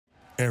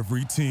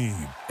Every team,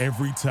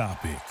 every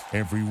topic,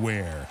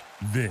 everywhere.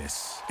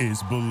 This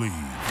is Believe.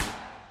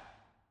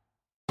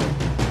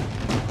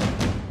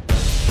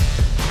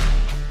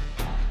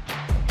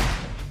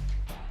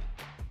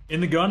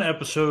 In the Gun,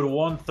 episode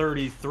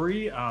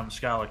 133, I'm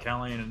Skylar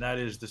Callahan, and that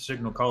is the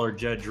signal caller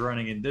Jed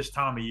Drenning. And this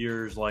time of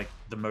year is like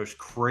the most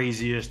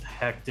craziest,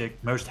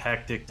 most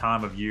hectic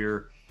time of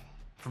year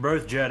for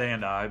both Jed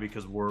and I,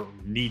 because we're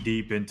knee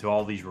deep into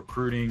all these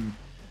recruiting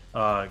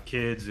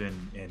kids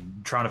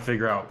and trying to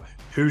figure out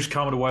who's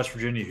coming to West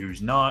Virginia,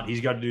 who's not.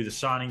 He's got to do the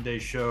signing day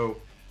show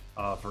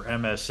for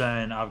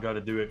MSN. I've got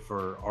to do it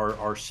for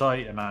our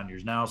site at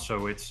Mountaineers Now.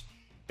 So it's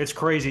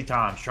crazy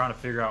times trying to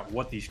figure out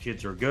what these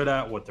kids are good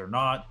at, what they're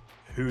not,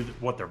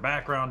 what their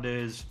background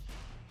is.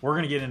 We're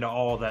going to get into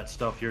all of that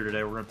stuff here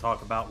today. We're going to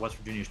talk about West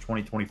Virginia's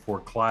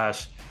 2024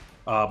 class.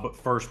 But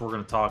first, we're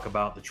going to talk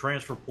about the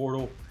transfer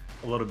portal,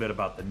 a little bit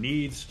about the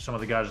needs, some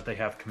of the guys that they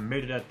have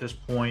committed at this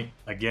point.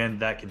 Again,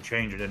 that can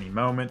change at any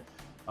moment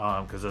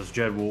because as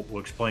Jed will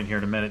explain here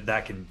in a minute,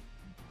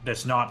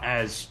 that's not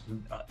as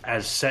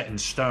set in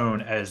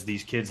stone as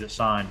these kids that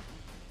signed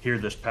here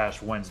this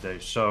past Wednesday.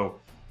 So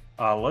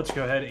let's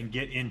go ahead and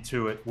get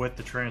into it with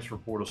the transfer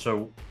portal.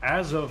 So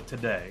as of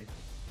today,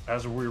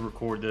 as we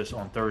record this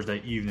on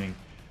Thursday evening,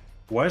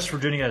 West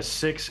Virginia has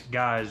 6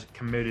 guys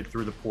committed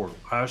through the portal.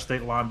 Ohio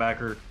State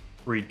linebacker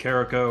Reed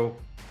Carrico,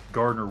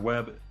 Gardner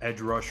Webb,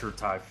 edge rusher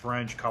Ty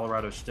French,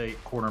 Colorado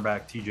State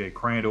cornerback TJ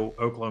Crandall,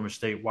 Oklahoma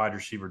State wide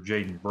receiver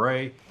Jaden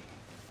Bray,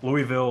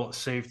 Louisville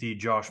safety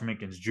Josh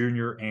Minkins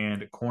Jr.,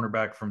 and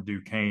cornerback from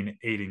Duquesne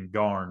Aiden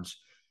Garnes.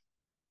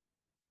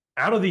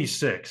 Out of these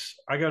 6,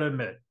 I got to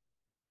admit,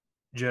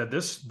 Jed,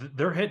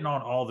 they're hitting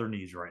on all their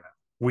needs right now.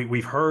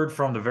 We've heard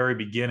from the very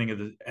beginning of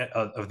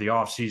the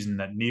offseason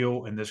that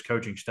Neil and this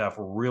coaching staff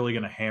were really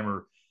going to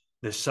hammer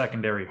this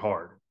secondary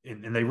hard,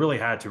 and they really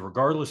had to,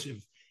 regardless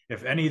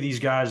if any of these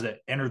guys that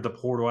entered the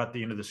portal at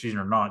the end of the season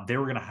or not, they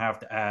were going to have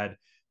to add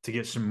to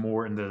get some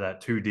more into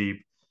that 2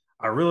 deep.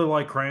 I really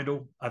like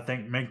Crandall. I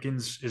think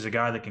Minkins is a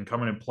guy that can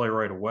come in and play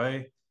right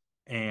away.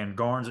 And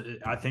Garnes,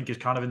 I think, is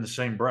kind of in the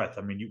same breath.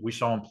 I mean, we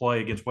saw him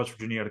play against West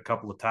Virginia, had a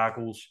couple of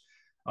tackles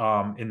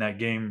in that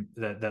game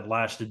that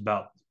lasted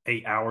about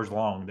 8 hours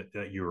long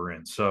that you were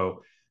in.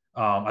 So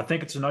I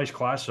think it's a nice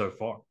class so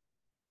far.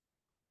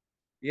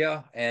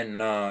 Yeah, and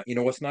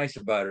what's nice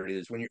about it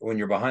is when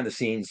you're behind the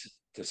scenes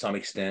to some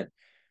extent,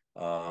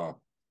 uh,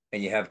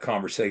 and you have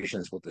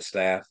conversations with the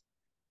staff,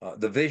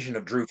 the vision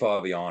of Drew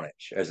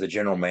Fabianich as the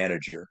general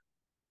manager,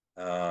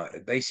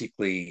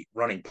 basically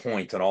running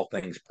point on all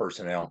things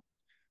personnel.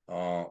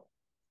 Uh,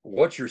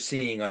 what you're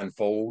seeing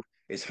unfold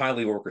is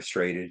highly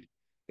orchestrated.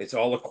 It's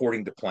all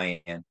according to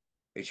plan.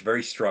 It's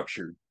very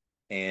structured,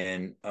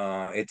 and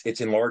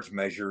it's in large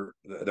measure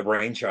the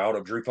brainchild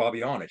of Drew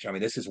Fabianich. I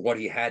mean, this is what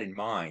he had in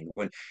mind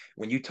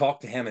when you talk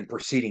to him in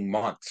preceding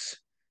months.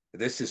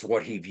 This is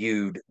what he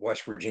viewed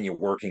West Virginia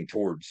working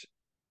towards.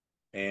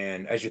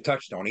 And as you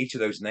touched on, each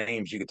of those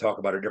names, you could talk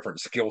about a different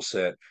skill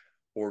set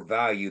or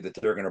value that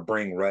they're going to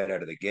bring right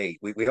out of the gate.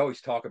 We always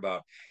talk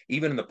about,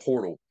 even in the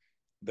portal,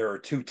 there are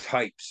 2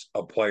 types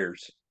of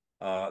players.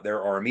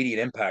 There are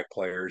immediate impact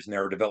players and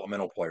there are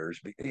developmental players.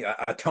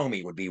 A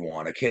Tommy would be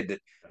one, a kid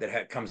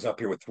that comes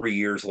up here with 3+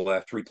 years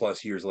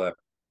left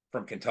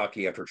from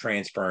Kentucky after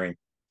transferring.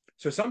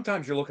 So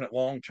sometimes you're looking at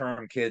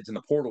long-term kids in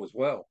the portal as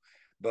well.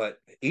 But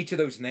each of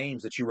those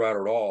names that you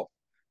rattled off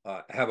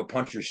have a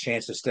puncher's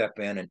chance to step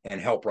in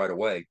and help right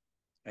away.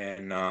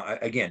 And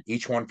again,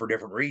 each one for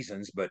different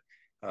reasons, but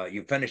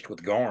you finished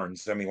with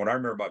Garnes. I mean, what I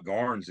remember about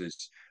Garnes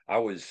is I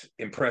was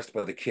impressed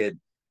by the kid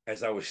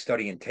as I was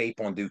studying tape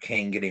on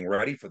Duquesne getting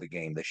ready for the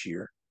game this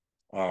year.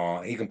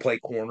 He can play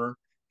corner.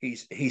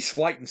 He's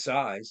slight in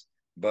size,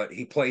 but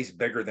he plays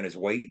bigger than his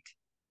weight.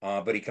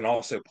 But he can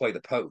also play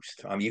the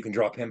post. You can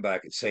drop him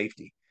back at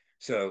safety.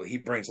 So he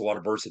brings a lot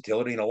of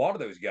versatility. And a lot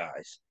of those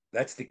guys,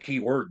 that's the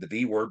key word, the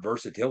V word,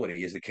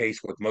 versatility, is the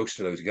case with most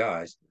of those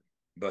guys.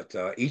 But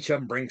each of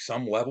them brings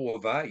some level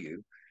of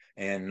value.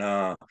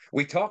 And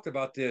we talked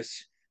about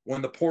this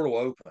when the portal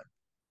opened,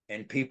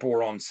 and people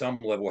were on some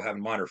level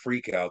having minor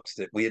freakouts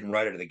that we didn't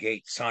right out of the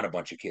gate sign a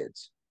bunch of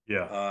kids.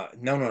 Yeah.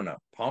 No.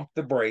 Pump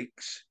the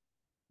brakes.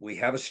 We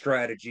have a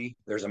strategy.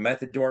 There's a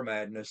method to our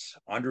madness.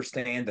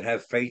 Understand and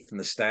have faith in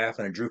the staff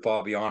and in Drew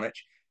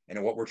Fabianich and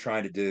in what we're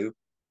trying to do.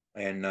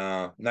 And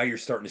now you're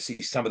starting to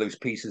see some of those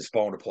pieces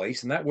fall into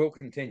place, and that will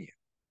continue.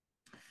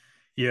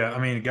 Yeah,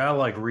 I mean, a guy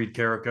like Reed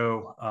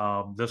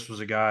Carrico, this was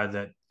a guy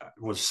that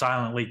was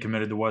silently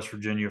committed to West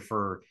Virginia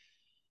for,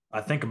 I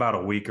think, about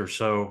a week or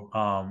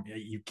so.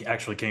 He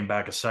actually came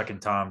back a second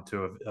time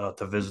to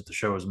visit to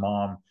show his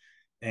mom,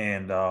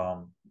 and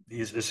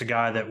it's a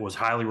guy that was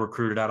highly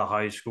recruited out of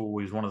high school.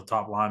 He was one of the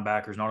top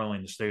linebackers, not only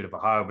in the state of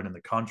Ohio but in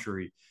the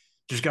country.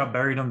 Just got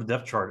buried on the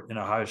depth chart in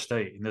Ohio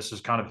State, and this is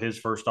kind of his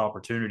first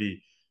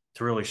opportunity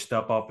to really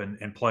step up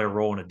and play a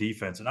role in a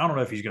defense. And I don't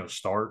know if he's going to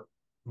start,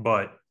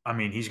 but I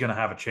mean, he's going to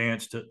have a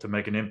chance to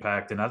make an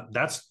impact. And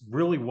that's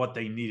really what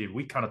they needed.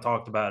 We kind of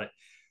talked about it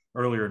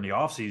earlier in the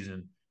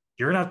offseason.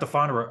 you're gonna have to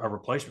find a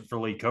replacement for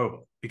Lee Koba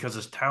because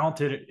as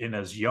talented and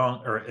as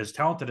young or as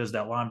talented as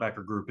that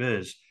linebacker group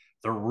is,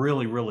 they're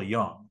really, really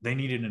young. They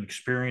needed an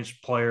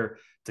experienced player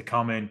to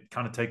come in,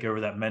 kind of take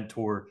over that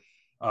mentor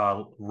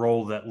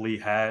role that Lee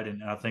had,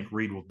 and I think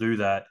Reed will do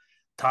that.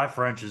 Ty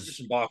French There's is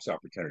some box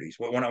opportunities.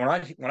 When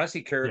I see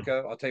yeah,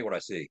 Carrico, I'll tell you what I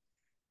see.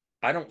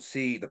 I don't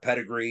see the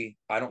pedigree.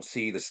 I don't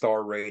see the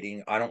star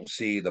rating. I don't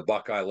see the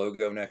Buckeye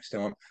logo next to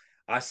him.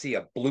 I see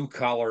a blue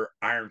collar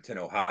Ironton,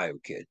 Ohio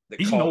kid that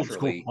he's an old school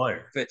culturally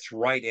player. fits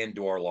right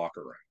into our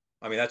locker room.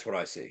 I mean, that's what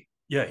I see.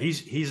 Yeah,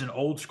 he's an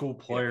old school Yep.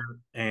 player,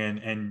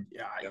 and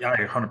Yep. I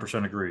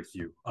 100% agree with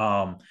you.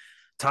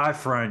 Ty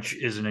French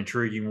is an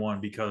intriguing one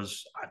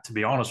because, to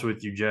be honest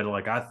with you, Jed,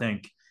 like I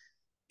think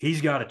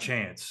he's got a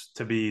chance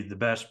to be the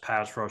best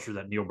pass rusher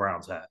that Neil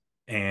Brown's had.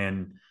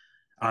 And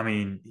I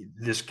mean,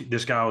 this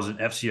guy was an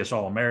FCS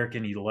All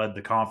American. He led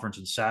the conference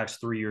in sacks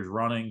 3 years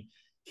running.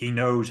 He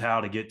knows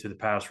how to get to the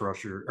pass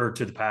rusher or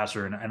to the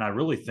passer, and I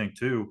really think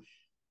too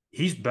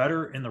he's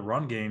better in the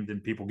run game than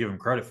people give him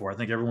credit for. I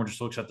think everyone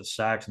just looks at the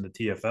sacks and the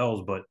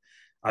TFLs, but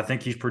I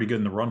think he's pretty good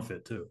in the run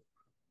fit too.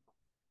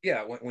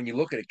 Yeah. When you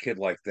look at a kid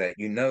like that,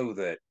 you know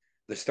that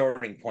the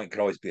starting point could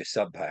always be a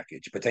sub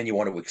package, but then you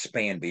want to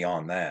expand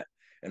beyond that.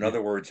 In Yeah.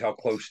 other words, how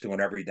close to an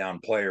every down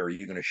player are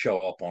you going to show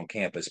up on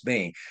campus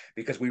being?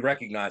 Because we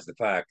recognize the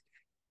fact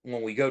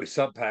when we go to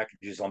sub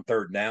packages on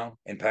third down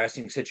and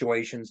passing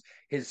situations,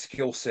 his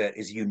skill set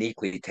is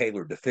uniquely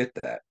tailored to fit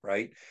that,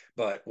 right?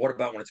 But what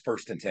about when it's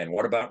first and 10?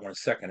 What about when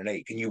it's second and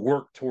 8? Can you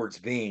work towards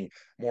being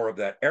more of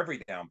that every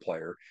down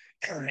player?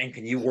 And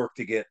can you work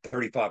to get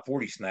 35,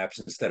 40 snaps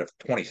instead of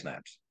 20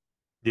 snaps?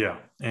 Yeah.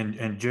 And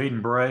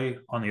Jaden Bray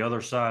on the other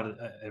side,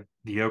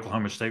 the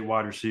Oklahoma State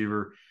wide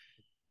receiver,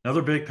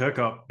 another big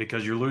pickup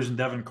because you're losing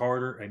Devin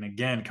Carter. And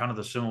again, kind of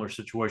the similar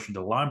situation to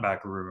the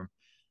linebacker room.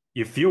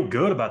 You feel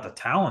good about the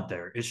talent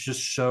there. It's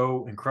just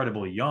so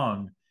incredibly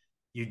young.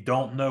 You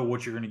don't know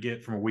what you're going to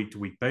get from a week to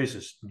week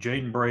basis.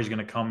 Jaden Bray is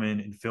going to come in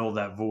and fill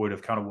that void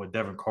of kind of what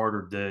Devin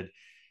Carter did.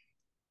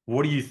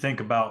 What do you think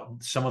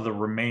about some of the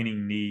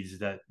remaining needs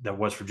that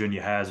West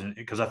Virginia has? And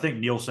because I think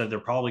Neil said they're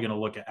probably going to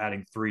look at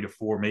adding 3 to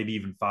 4, maybe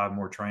even 5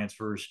 more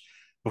transfers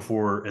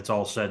before it's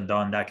all said and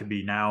done. That could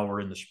be now or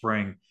in the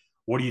spring.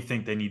 What do you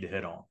think they need to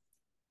hit on?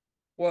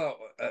 Well,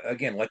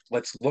 again,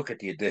 let's look at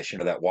the addition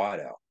of that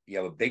wideout. You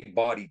have a big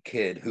bodied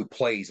kid who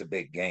plays a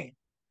big game.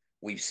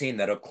 We've seen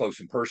that up close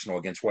and personal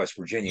against West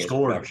He Virginia as it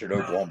scored. captured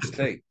Oklahoma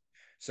State.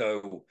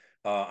 So,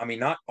 I mean,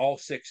 not all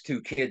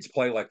 6'2 kids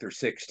play like they're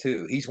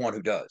 6'2. He's one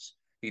who does.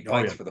 He Oh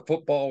fights yeah, for the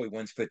football. He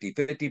wins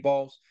 50-50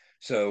 balls.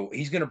 So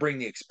he's going to bring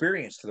the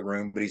experience to the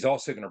room, but he's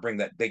also going to bring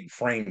that big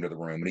frame to the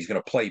room, and he's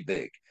going to play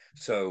big.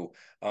 So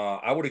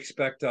I would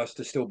expect us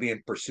to still be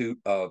in pursuit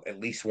of at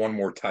least one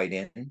more tight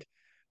end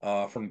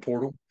from the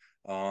portal.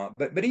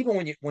 But even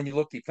when you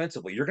look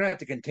defensively, you're going to have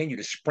to continue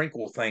to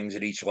sprinkle things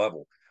at each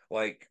level.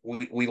 Like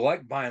we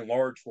like by and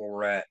large where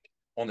we're at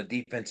on the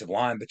defensive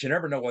line, but you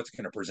never know what's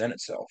going to present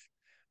itself.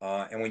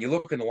 And when you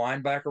look in the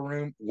linebacker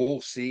room,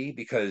 we'll see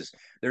because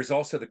there's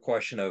also the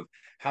question of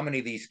how many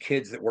of these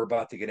kids that we're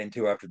about to get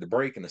into after the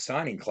break in the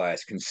signing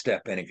class can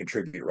step in and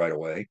contribute right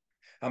away.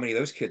 How many of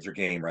those kids are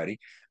game ready?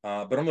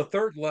 But on the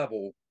third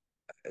level,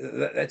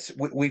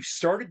 we've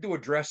started to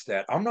address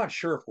that. I'm not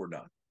sure if we're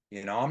done.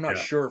 I'm not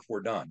yeah. sure if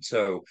we're done.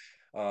 So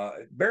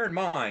bear in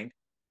mind,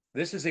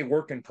 this is a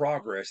work in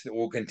progress that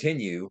will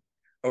continue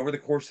over the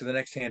course of the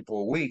next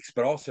handful of weeks,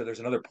 but also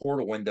there's another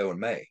portal window in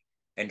May.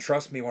 And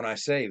trust me when I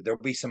say there'll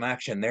be some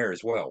action there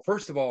as well.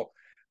 First of all,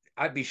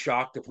 I'd be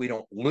shocked if we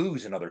don't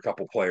lose another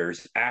couple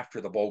players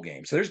after the bowl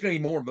game. So there's going to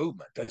be more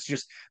movement. That's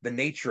just the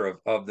nature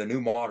of the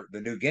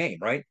new game,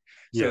 right?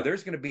 So Yeah.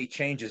 there's going to be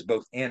changes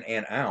both in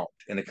and out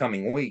in the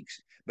coming weeks.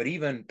 But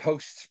even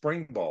post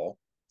spring ball,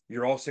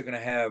 you're also going to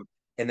have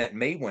in that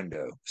May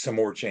window some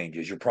more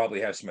changes. You'll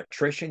probably have some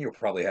attrition. You'll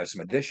probably have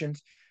some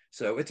additions.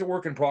 So it's a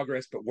work in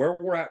progress. But where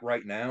we're at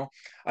right now,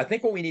 I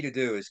think what we need to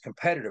do is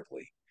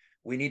competitively,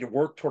 we need to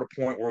work toward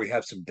a point where we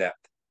have some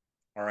depth.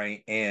 All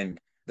right. And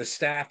the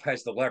staff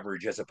has the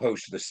leverage as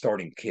opposed to the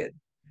starting kid.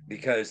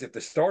 Because if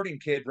the starting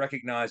kid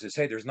recognizes,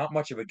 hey, there's not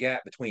much of a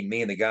gap between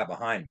me and the guy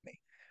behind me,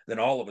 then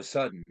all of a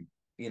sudden,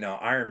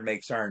 iron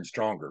makes iron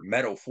stronger,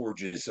 metal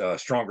forges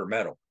stronger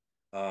metal.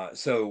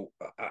 So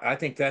I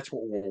think that's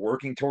what we're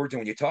working towards. And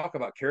when you talk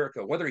about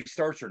Carrico, whether he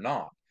starts or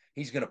not,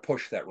 he's going to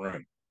push that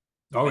room.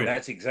 Oh And yeah.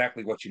 that's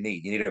exactly what you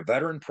need. You need a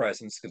veteran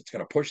presence that's going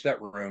to push that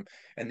room.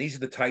 And ththese are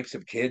the types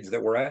of kids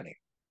that we're adding.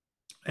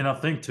 And I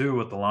think too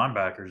with the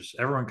linebackers,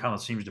 everyone kind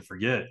of seems to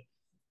forget.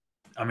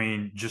 I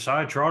mean,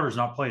 Josiah Trotter's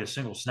not played a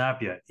single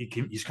snap yet.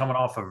 He's coming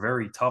off a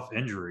very tough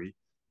injury.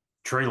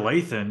 Trey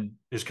Lathan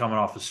is coming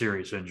off a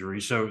serious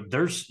injury. So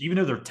there's even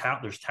though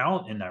there's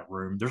talent in that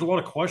room, there's a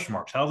lot of question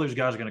marks. How are those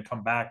guys going to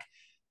come back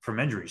from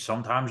injuries?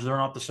 Sometimes they're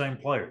not the same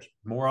players.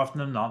 More often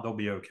than not, they'll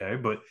be okay,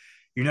 but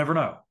you never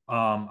know.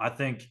 I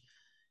think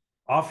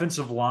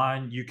offensive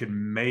line, you could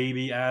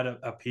maybe add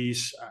a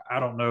piece. I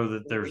don't know that We'll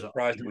be there's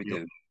surprised if we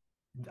do.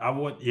 I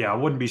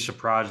wouldn't be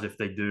surprised if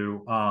they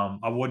do.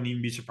 I wouldn't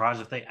even be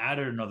surprised if they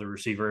added another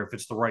receiver if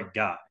it's the right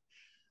guy.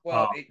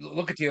 Well,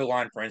 look at the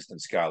O-line, for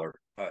instance, Skyler.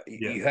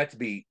 Yeah, You have to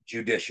be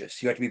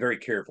judicious. You have to be very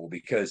careful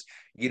because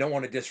you don't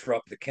want to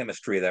disrupt the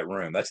chemistry of that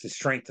room. That's the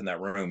strength in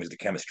that room is the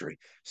chemistry.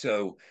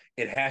 So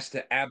it has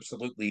to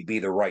absolutely be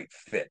the right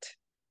fit.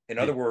 In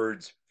yeah, other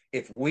words,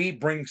 if we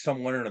bring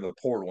someone into the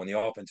portal in the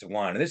offensive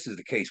line, and this is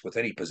the case with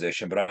any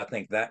position, but I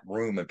think that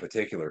room in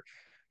particular,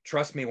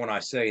 trust me when I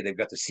say they've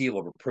got the seal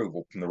of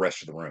approval from the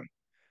rest of the room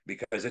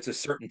because it's a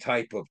certain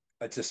type of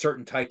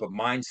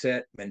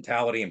mindset,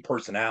 mentality, and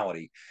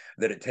personality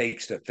that it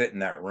takes to fit in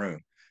that room.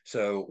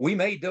 So we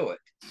may do it,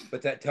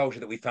 but that tells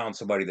you that we found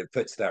somebody that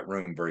fits that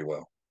room very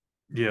well.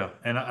 yeah.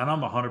 And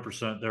I'm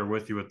 100% there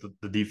with you with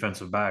the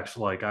defensive backs.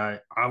 Like I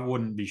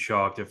wouldn't be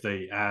shocked if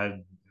they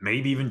add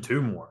maybe even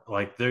two more.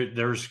 Like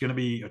there's going to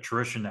be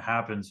attrition that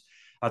happens.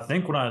 I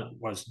think when I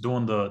was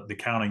doing the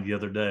counting the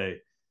other day,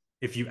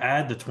 if you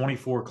add the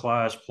 24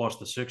 class plus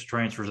the six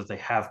transfers that they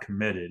have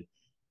committed,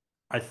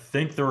 I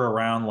think they're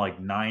around like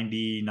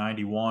 90,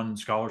 91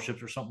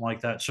 scholarships or something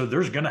like that. So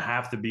there's going to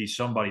have to be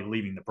somebody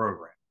leaving the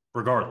program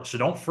regardless. So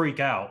don't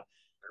freak out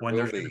when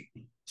There will there's going to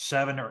be. be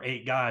 7 or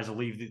 8 guys that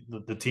leave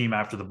the team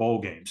after the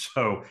bowl game.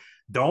 So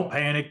don't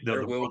panic.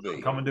 There The will world's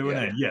be. coming to an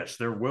Yeah. end. Yes,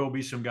 there will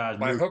be some guys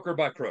By move. hook or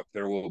by crook,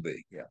 there will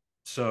be. Yeah.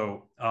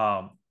 So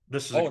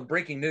this is Oh, and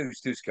breaking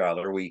news too,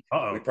 Skyler. We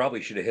uh-oh.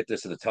 probably should have hit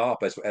this at the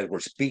top as we're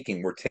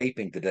speaking. We're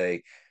taping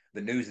today.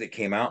 The news that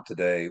came out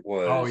today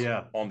Oh was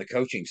yeah. on the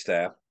coaching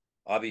staff.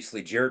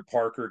 Obviously, Jared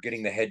Parker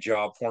getting the head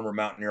job, former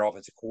Mountaineer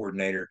offensive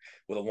coordinator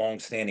with a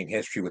long-standing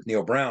history with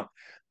Neil Brown,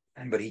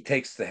 but he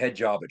takes the head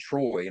job at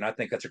Troy, and I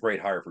think that's a great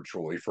hire for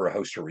Troy for a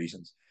host of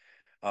reasons.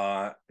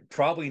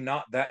 Probably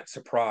not that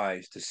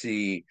surprised to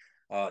see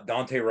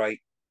Dante Wright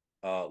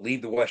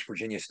leave the West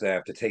Virginia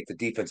staff to take the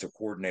defensive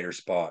coordinator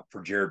spot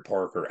for Jared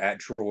Parker at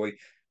Troy.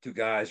 Two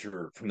guys who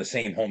are from the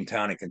same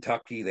hometown in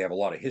Kentucky. They have a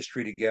lot of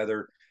history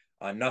together.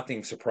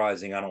 Nothing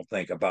surprising, I don't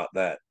think, about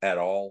that at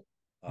all.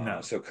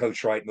 No. So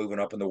Coach Wright moving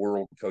up in the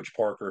world, Coach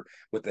Parker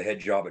with the head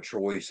job at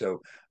Troy.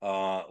 So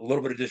a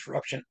little bit of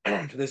disruption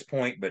to this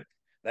point, but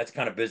that's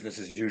kind of business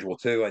as usual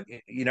too.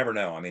 You never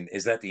know. I mean,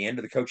 is that the end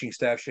of the coaching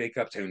staff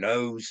shakeups? Who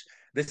knows?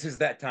 This is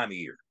that time of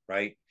year,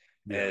 right?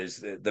 Yeah. As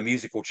the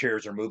musical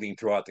chairs are moving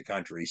throughout the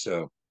country.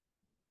 So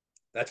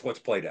that's what's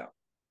played out.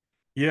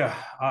 Yeah,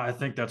 I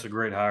think that's a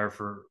great hire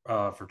for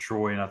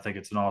Troy, and I think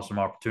it's an awesome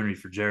opportunity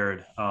for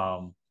Jared.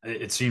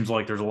 It seems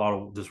like there's a lot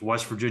of this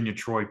West Virginia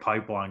Troy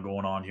pipeline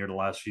going on here the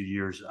last few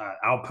years.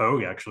 Al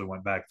Pogue actually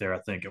went back there, I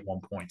think, at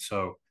one point,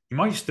 so he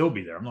might still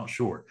be there. I'm not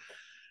sure.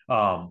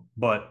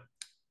 But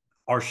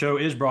our show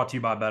is brought to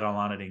you by Bet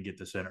Online. I didn't get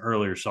this in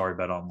earlier. Sorry,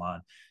 Bet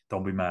Online.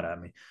 Don't be mad at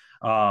me.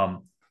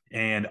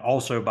 And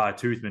also by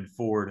Toothman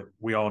Ford.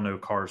 We all know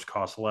cars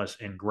cost less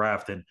in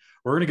Grafton.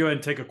 We're going to go ahead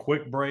and take a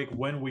quick break.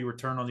 When we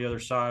return on the other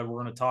side,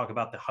 we're going to talk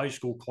about the high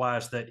school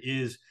class that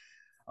is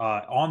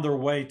on their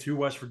way to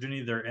West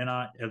Virginia. Their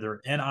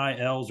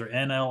NILs or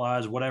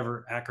NLIs,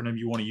 whatever acronym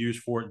you want to use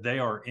for it, they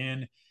are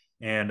in.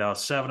 And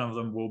 7 of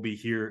them will be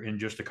here in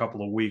just a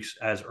couple of weeks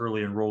as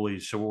early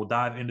enrollees. So we'll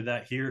dive into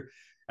that here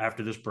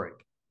after this break.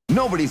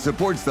 Nobody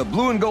supports the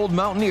blue and gold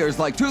Mountaineers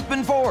like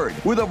Toothman Ford.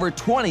 With over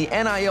 20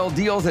 NIL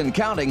deals and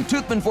counting,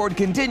 Toothman Ford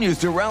continues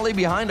to rally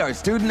behind our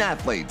student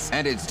athletes.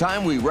 And it's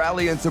time we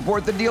rally and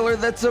support the dealer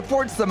that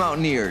supports the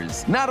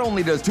Mountaineers. Not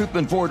only does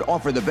Toothman Ford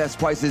offer the best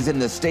prices in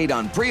the state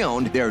on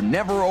pre-owned, their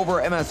never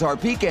over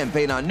MSRP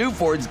campaign on new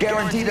Fords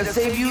guaranteed to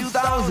save you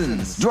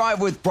thousands.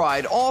 Drive with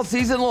pride all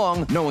season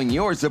long, knowing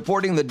you're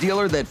supporting the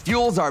dealer that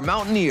fuels our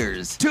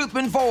Mountaineers.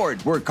 Toothman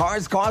Ford, where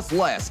cars cost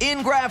less,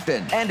 in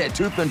Grafton and at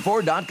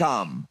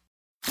toothmanford.com.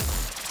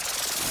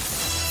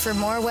 For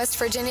more West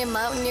Virginia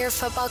Mountaineer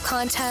football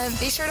content,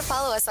 be sure to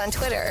follow us on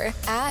Twitter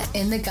at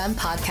In the Gun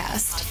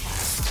Podcast.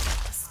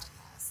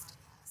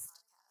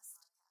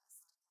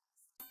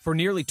 For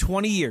nearly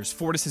 20 years,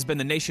 Fortis has been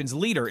the nation's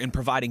leader in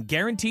providing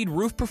guaranteed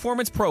roof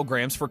performance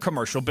programs for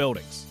commercial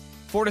buildings.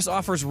 Fortis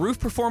offers roof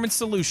performance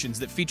solutions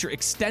that feature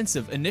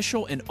extensive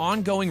initial and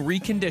ongoing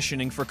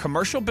reconditioning for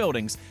commercial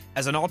buildings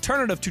as an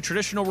alternative to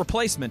traditional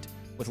replacement,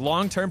 with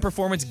long-term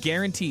performance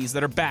guarantees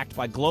that are backed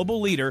by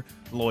global leader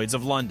Lloyd's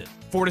of London.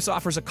 Fortis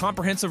offers a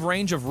comprehensive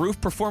range of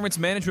roof performance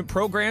management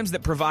programs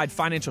that provide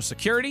financial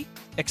security,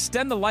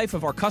 extend the life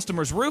of our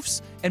customers'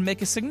 roofs, and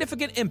make a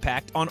significant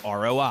impact on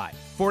ROI.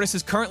 Fortis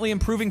is currently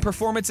improving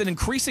performance and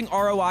increasing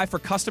ROI for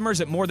customers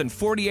at more than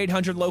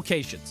 4,800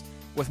 locations,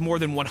 with more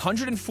than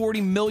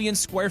 140 million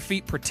square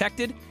feet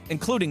protected,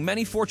 including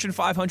many Fortune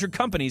 500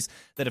 companies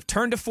that have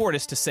turned to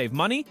Fortis to save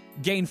money,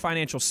 gain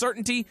financial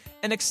certainty,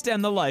 and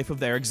extend the life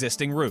of their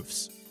existing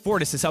roofs.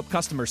 Fortis has helped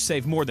customers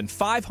save more than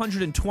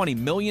 $520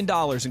 million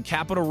in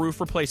capital roof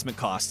replacement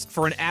costs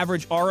for an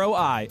average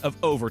ROI of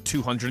over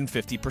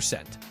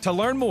 250%. To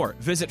learn more,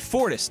 visit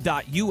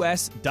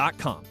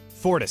fortis.us.com.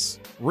 Fortis,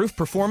 roof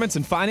performance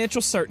and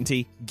financial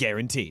certainty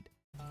guaranteed.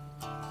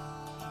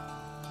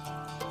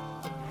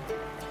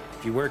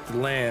 If you work the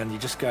land, you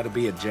just got to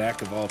be a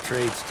jack of all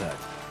trades type.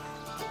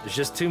 There's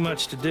just too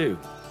much to do.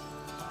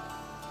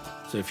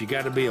 So if you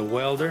got to be a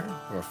welder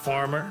or a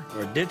farmer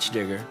or a ditch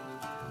digger,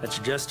 that's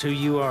just who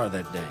you are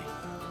that day.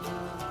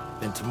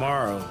 then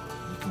tomorrow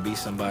you can be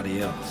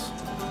somebody else.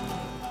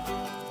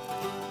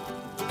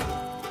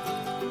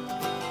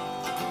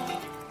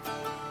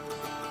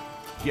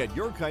 Get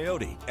your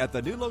Coyote at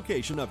the new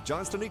location of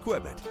Johnston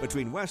Equipment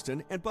between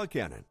Weston and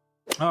Buchanan.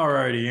 All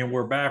righty, and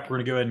we're back. We're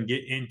going to go ahead and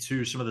get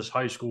into some of this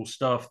high school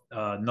stuff.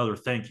 Another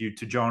thank you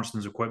to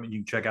Johnston's Equipment. You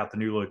can check out the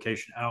new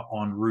location out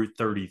on Route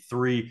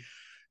 33.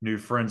 New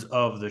friends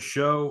of the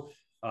show.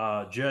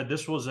 Jed,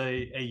 this was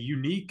a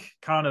unique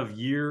kind of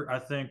year, I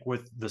think,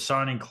 with the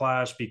signing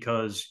class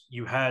because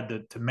you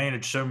had to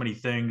manage so many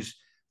things.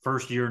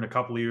 First year in a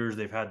couple of years,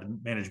 they've had to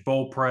manage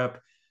bowl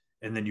prep,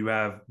 and then you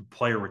have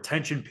player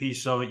retention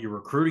piece of it. You're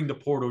recruiting the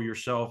portal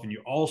yourself, and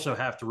you also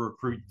have to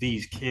recruit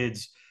these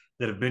kids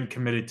that have been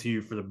committed to you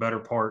for the better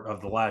part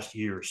of the last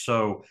year.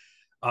 So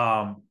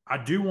I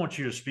do want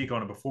you to speak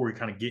on it before we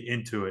kind of get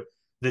into it.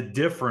 The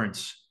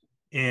difference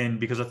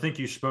because I think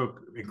you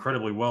spoke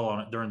incredibly well on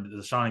it during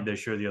the signing day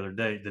show the other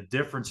day, the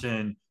difference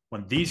in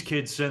when these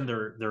kids send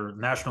their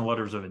national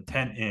letters of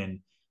intent in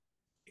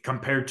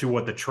compared to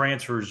what the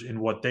transfers and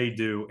what they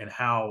do and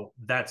how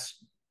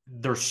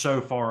they're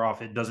so far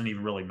off, it doesn't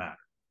even really matter.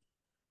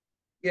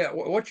 Yeah,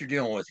 what you're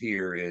dealing with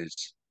here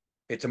is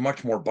it's a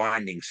much more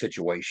binding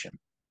situation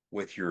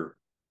with your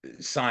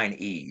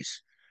signees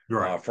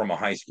Right. from a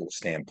high school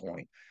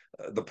standpoint.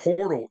 The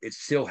portal, it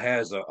still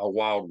has a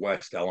Wild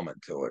West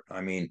element to it.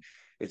 I mean,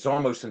 it's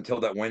almost until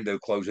that window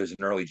closes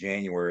in early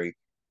January,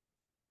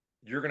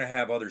 you're going to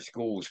have other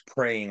schools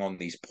preying on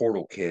these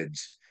portal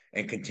kids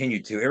and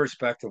continue to,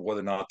 irrespective of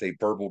whether or not they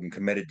burbled and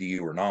committed to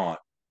you or not,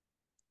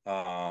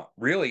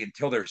 really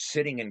until they're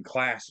sitting in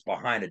class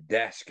behind a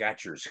desk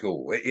at your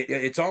school.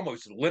 It's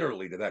almost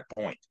literally to that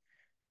point.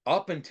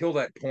 Up until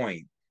that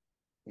point,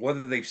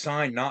 whether they've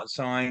signed, not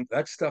signed,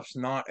 that stuff's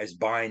not as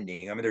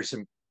binding. I mean, there's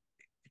some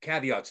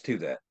caveats to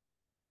that,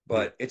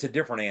 but it's a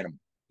different animal.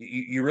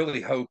 You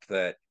really hope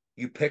that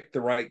you pick the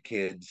right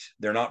kids.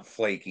 They're not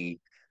flaky.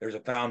 There's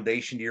a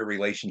foundation to your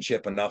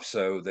relationship enough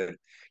so that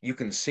you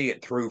can see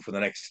it through for the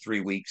next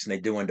 3 weeks, and they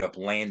do end up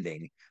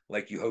landing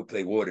like you hope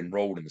they would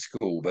enrolled in the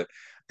school. But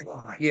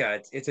yeah,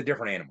 it's a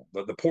different animal.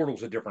 The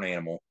portal's a different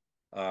animal.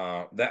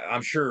 That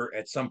I'm sure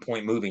at some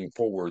point moving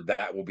forward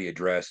that will be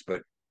addressed,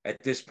 but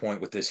at this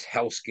point with this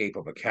hellscape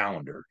of a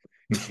calendar,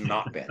 it's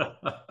not been.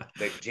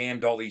 They've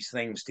jammed all these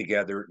things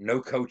together.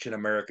 No coach in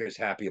America is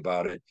happy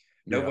about it.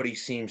 Nobody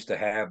seems to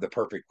have the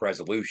perfect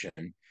resolution.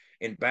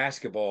 In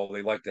basketball,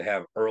 they like to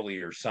have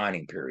earlier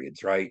signing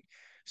periods, right?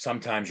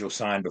 Sometimes you'll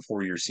sign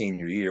before your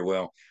senior year.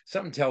 Well,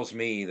 something tells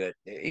me that,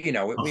 we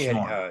had,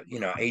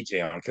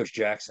 AJ on, Coach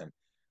Jackson,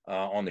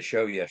 on the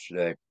show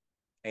yesterday,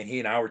 and he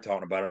and I were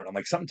talking about it. I'm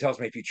like, something tells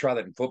me if you try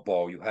that in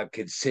football, you have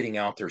kids sitting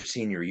out their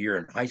senior year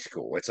in high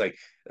school. It's like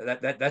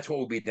that's what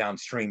will be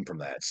downstream from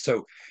that.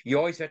 So you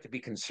always have to be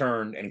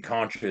concerned and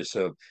conscious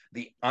of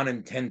the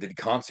unintended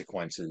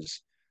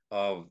consequences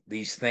of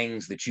these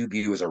things that you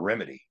view as a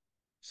remedy.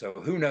 So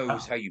who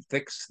knows how you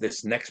fix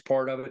this next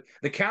part of it?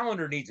 The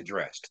calendar needs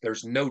addressed.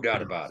 There's no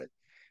doubt about it.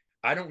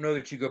 I don't know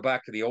that you go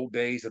back to the old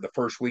days of the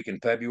first week in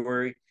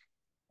February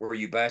where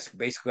you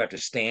basically have to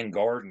stand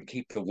guard and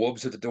keep the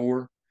wolves at the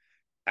door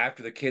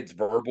after the kid's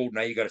verbal.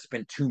 Now you got to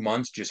spend 2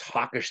 months just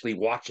hawkishly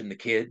watching the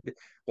kid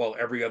while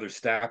every other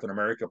staff in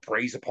America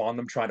preys upon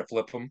them, trying to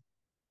flip them.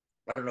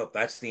 I don't know if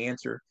that's the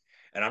answer.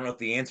 And I don't know if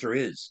the answer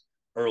is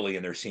early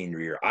in their senior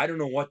year. I don't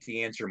know what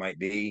the answer might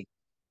be,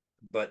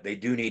 but they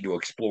do need to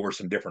explore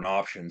some different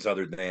options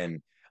other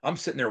than I'm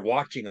sitting there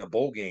watching a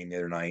bowl game the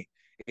other night.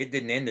 It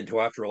didn't end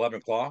until after 11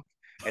 o'clock.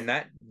 And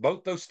that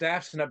both those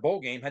staffs in that bowl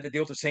game had to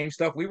deal with the same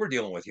stuff we were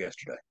dealing with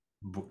yesterday.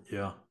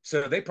 Yeah.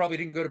 So they probably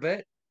didn't go to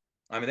bed.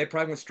 I mean, they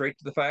probably went straight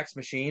to the fax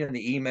machine and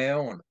the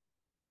email, and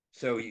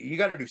so you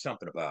got to do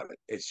something about it.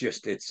 It's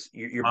just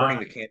you're burning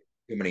the candle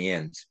too many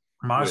ends.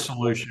 My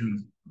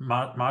solution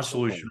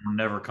will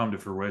never come to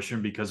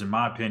fruition because, in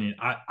my opinion,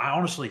 I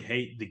honestly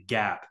hate the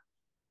gap,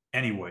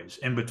 anyways,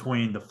 in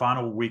between the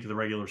final week of the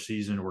regular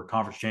season or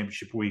conference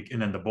championship week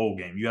and then the bowl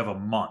game. You have a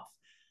month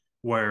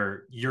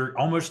where you're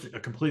almost a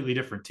completely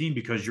different team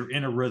because you're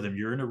in a rhythm,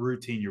 you're in a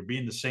routine, you're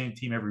being the same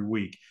team every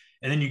week,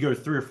 and then you go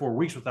 3 or 4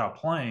 weeks without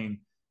playing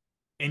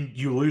and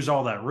you lose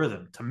all that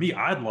rhythm. To me,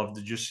 I'd love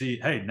to just see,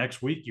 hey,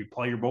 next week you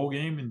play your bowl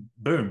game and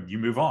boom, you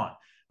move on.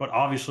 But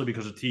obviously,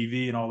 because of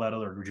TV and all that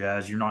other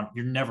jazz, you're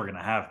never going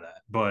to have that.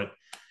 But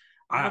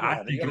I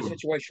think you got a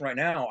situation right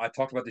now. I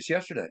talked about this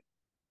yesterday.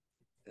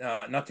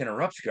 Not to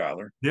interrupt,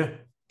 Skyler. Yeah.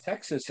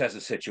 Texas has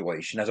a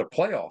situation as a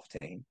playoff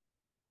team.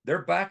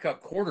 Their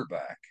backup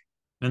quarterback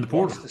and the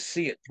wants to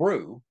see it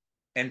through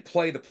and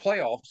play the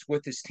playoffs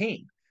with his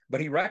team. But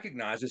he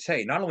recognizes,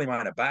 hey, not only am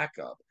I a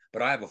backup,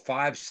 but I have a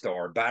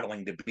 5-star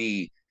battling to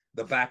be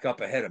the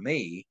backup ahead of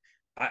me.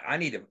 I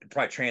need to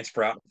probably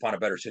transfer out and find a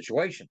better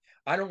situation.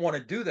 I don't want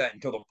to do that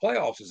until the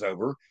playoffs is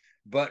over,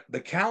 but the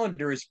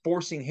calendar is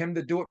forcing him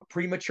to do it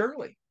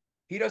prematurely.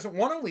 He doesn't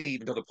want to leave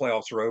until the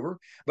playoffs are over,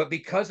 but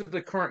because of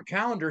the current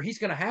calendar, he's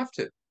going to have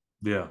to.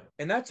 Yeah.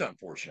 And that's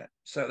unfortunate.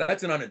 So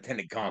that's an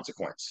unintended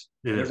consequence.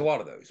 There's a lot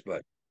of those,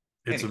 but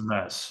it's a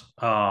mess.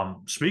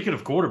 Speaking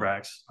of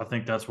quarterbacks, I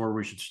think that's where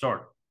we should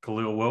start.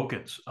 Khalil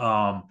Wilkins.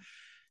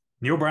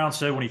 Neil Brown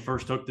said when he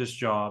first took this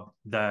job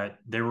that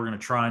they were going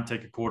to try and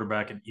take a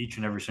quarterback in each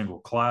and every single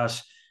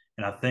class.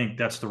 And I think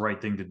that's the right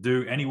thing to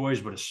do,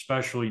 anyways, but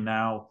especially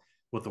now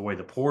with the way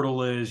the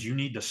portal is, you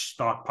need to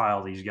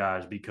stockpile these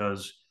guys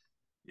because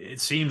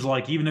it seems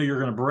like even though you're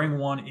going to bring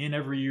one in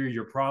every year,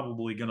 you're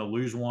probably going to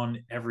lose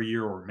one every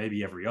year or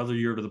maybe every other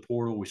year to the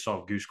portal. We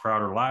saw Goose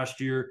Crowder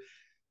last year.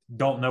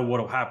 Don't know what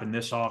will happen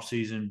this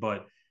offseason,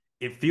 but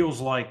it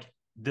feels like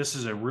this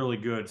is a really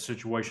good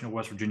situation that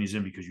West Virginia's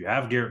in because you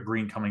have Garrett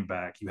Green coming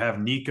back. You have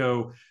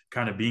Nico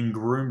kind of being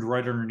groomed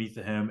right underneath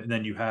of him. And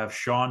then you have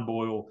Sean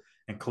Boyle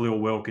and Khalil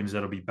Wilkins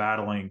that'll be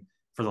battling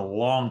for the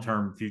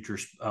long-term future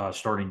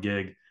starting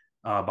gig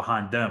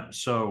behind them.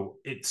 So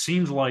it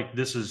seems like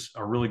this is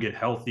a really good,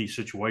 healthy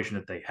situation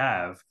that they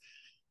have.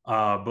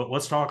 But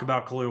let's talk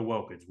about Khalil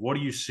Wilkins. What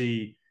do you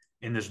see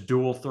in this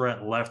dual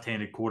threat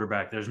left-handed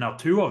quarterback? There's now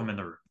two of them in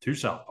the room, two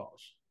southpaws.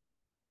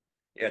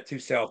 Yeah, two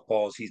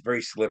southpaws. He's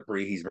very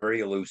slippery. He's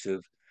very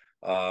elusive.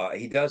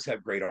 He does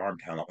have great arm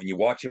talent. When you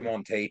watch him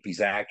on tape,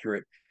 he's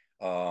accurate.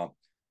 Uh,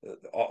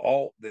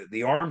 all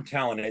the arm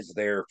talent is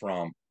there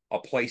from a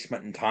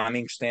placement and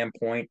timing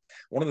standpoint.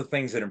 One of the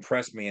things that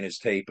impressed me in his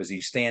tape is he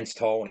stands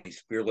tall and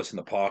he's fearless in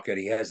the pocket.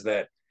 He has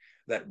that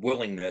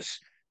willingness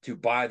to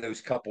buy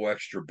those couple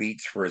extra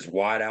beats for his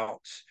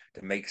wideouts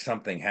to make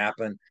something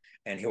happen,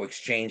 and he'll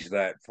exchange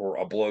that for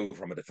a blow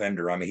from a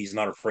defender. I mean, he's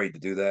not afraid to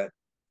do that.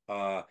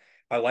 Uh,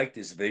 I liked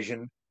his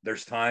vision.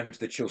 There's times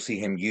that you'll see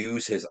him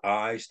use his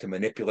eyes to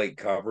manipulate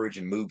coverage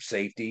and move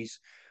safeties.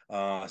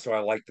 So I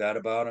like that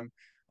about him.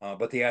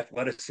 But the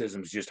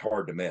athleticism is just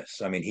hard to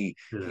miss. I mean, he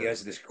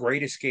has this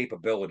great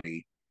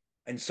escapability,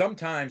 and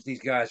sometimes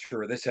these guys who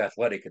are this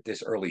athletic at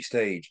this early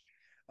stage,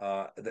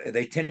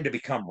 they tend to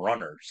become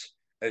runners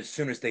as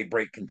soon as they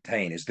break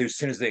contain, as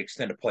soon as they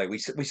extend a play. We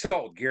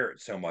saw with Garrett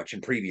so much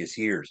in previous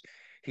years.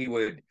 He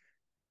would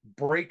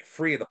break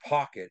free of the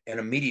pocket and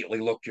immediately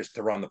look just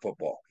to run the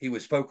football. He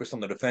was focused on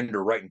the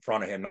defender right in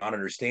front of him, not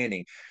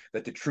understanding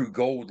that the true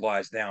gold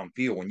lies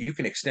downfield. When you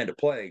can extend a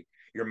play,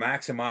 you're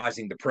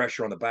maximizing the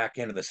pressure on the back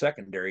end of the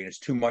secondary, and it's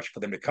too much for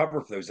them to cover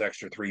for those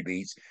extra three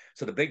beats.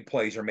 So the big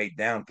plays are made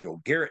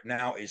downfield. Garrett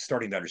now is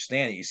starting to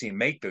understand it. You see him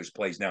make those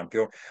plays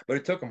downfield, but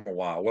it took him a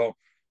while. Well,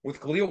 with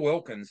Khalil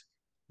Wilkins,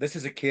 this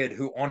is a kid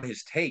who on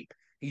his tape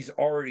he's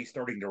already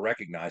starting to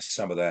recognize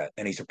some of that.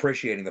 And he's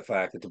appreciating the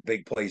fact that the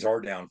big plays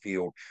are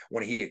downfield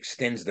when he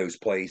extends those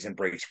plays and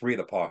breaks free of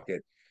the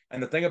pocket.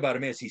 And the thing about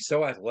him is he's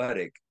so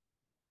athletic.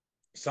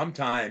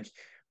 Sometimes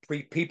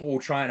people will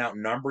try and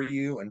outnumber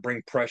you and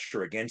bring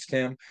pressure against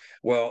him.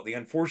 Well, the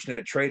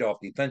unfortunate trade-off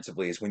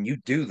defensively is when you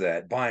do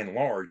that, by and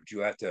large,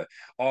 you have to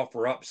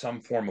offer up some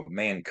form of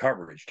man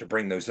coverage to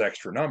bring those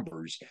extra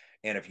numbers.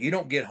 And if you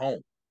don't get home,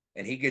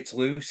 and he gets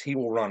loose, he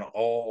will run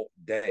all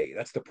day.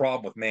 That's the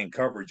problem with man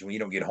coverage when you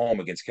don't get home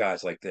against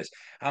guys like this.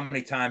 How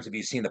many times have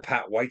you seen the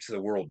Pat Whites of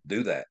the world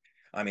do that?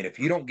 I mean, if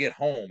you don't get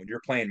home and you're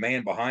playing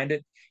man behind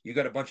it, you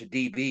got a bunch of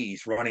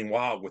DBs running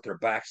wild with their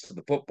backs to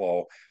the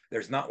football.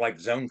 There's not like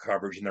zone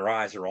coverage and their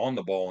eyes are on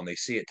the ball and they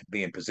see it to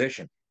be in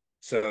position.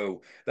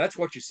 So that's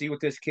what you see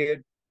with this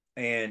kid.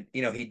 And,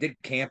 you know, he did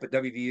camp at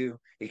WVU.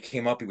 He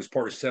came up, he was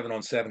part of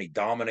 7-on-7. He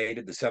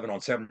dominated the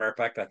 7-on-7. Matter of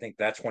fact, I think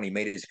that's when he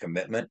made his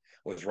commitment,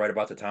 was right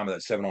about the time of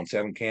that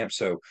 7-on-7 camp.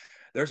 So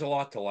there's a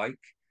lot to like.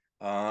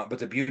 But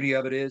the beauty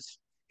of it is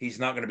he's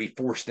not going to be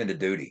forced into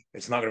duty.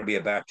 It's not going to be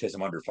a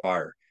baptism under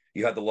fire.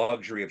 You have the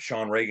luxury of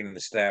Sean Reagan and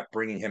the staff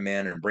bringing him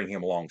in and bringing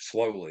him along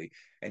slowly.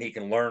 And he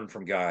can learn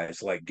from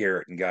guys like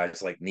Garrett and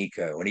guys like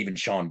Nico and even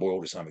Sean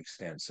Boyle to some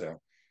extent. So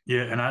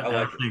yeah, and I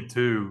like think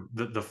too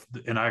that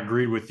and I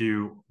agreed with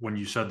you when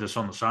you said this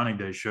on the signing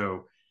day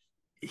show.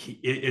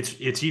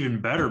 It's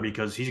even better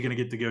because he's going to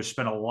get to go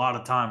spend a lot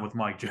of time with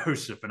Mike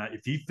Joseph, and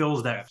if he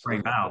fills that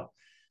frame out,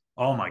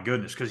 oh my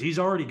goodness, because he's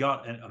already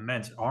got an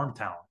immense arm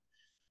talent.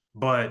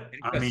 But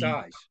I mean,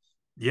 size.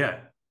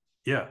 yeah,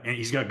 and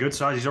he's got good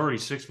size. He's already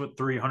 6'3",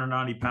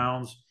 190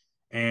 pounds,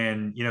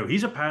 and you know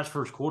he's a pass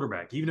first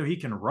quarterback. Even though he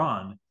can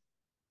run,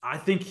 I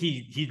think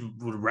he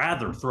would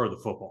rather throw the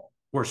football.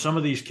 Where some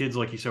of these kids,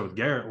 like you said with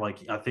Garrett, like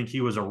I think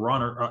he was a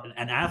runner,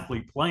 an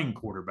athlete playing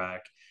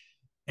quarterback,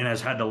 and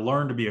has had to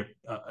learn to be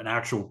an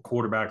actual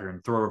quarterback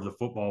and thrower of the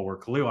football. Where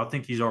Khalil, I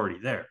think he's already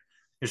there.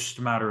 It's just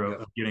a matter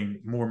of getting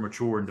more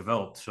mature and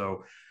developed.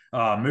 So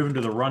moving to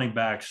the running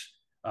backs,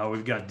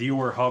 we've got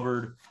Dior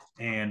Hubbard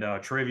and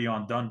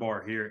Travion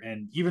Dunbar here.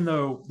 And even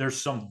though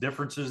there's some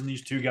differences in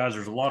these two guys,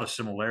 there's a lot of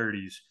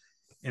similarities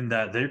in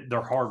that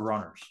they're hard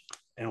runners.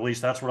 And at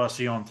least that's what I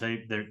see on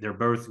tape. They're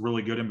both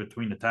really good in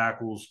between the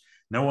tackles.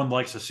 No one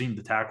likes to seem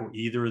to tackle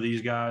either of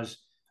these guys.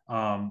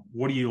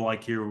 What do you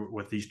like here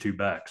with these two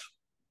backs?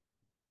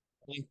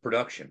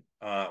 Production.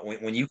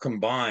 When you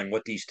combine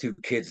what these two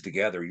kids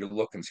together, you're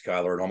looking,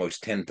 Skylar, at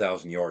almost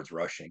 10,000 yards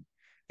rushing.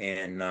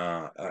 And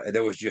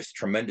there was just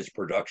tremendous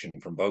production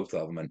from both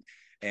of them.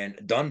 And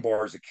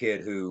Dunbar is a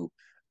kid who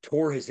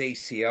tore his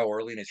ACL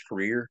early in his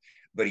career,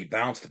 but he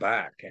bounced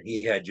back and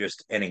he had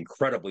just an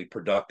incredibly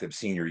productive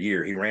senior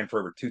year. He ran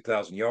for over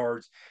 2,000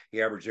 yards. He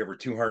averaged over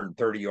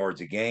 230 yards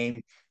a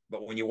game.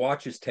 but when you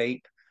watch his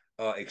tape,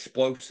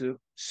 explosive,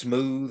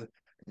 smooth,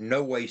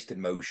 no wasted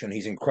motion.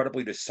 He's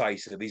incredibly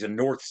decisive. He's a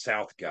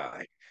north-south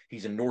guy.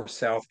 He's a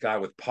north-south guy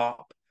with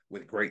pop,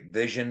 with great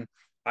vision.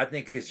 I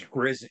think his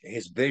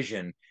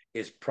vision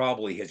is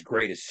probably his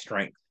greatest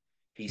strength.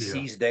 He Yeah.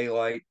 sees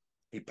daylight,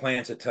 he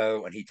plants a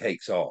toe, and he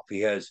takes off.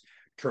 He has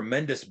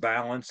tremendous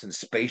balance and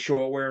spatial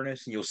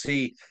awareness. And you'll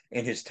see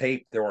in his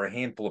tape, there were a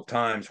handful of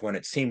times when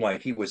it seemed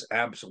like he was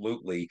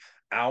absolutely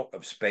out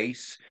of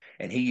space.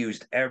 And he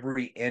used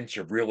every inch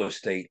of real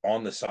estate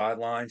on the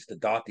sidelines to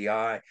dot the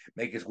I,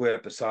 make his way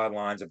up the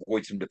sidelines,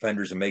 avoid some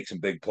defenders, and make some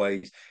big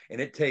plays.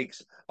 And it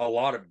takes a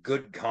lot of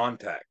good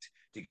contact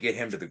to get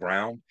him to the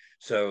ground.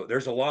 So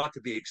there's a lot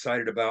to be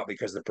excited about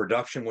because the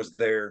production was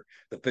there,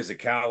 the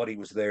physicality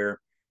was there.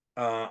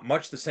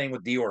 Much the same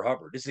with Dior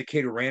Hubbard. This is a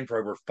kid who ran for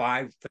over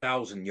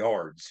 5,000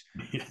 yards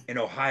in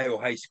Ohio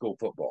high school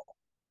football.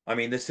 I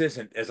mean, this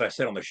isn't, as I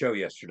said on the show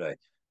yesterday,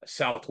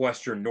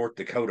 Southwestern North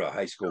Dakota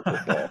high school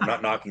football. I'm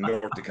not knocking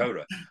North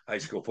Dakota high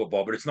school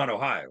football, but it's not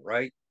Ohio,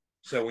 right?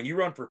 So when you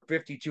run for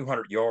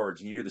 5,200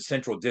 yards and you're the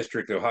Central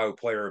District Ohio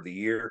Player of the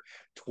Year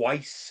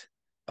twice,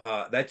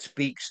 that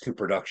speaks to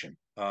production.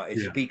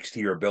 It speaks to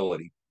your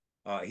ability.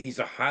 He's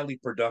a highly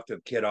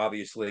productive kid,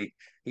 obviously.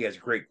 He has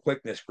great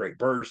quickness, great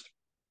burst,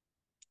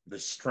 the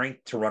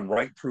strength to run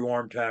right through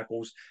arm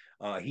tackles.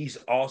 He's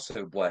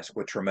also blessed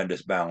with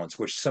tremendous balance,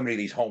 which so many of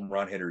these home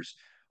run hitters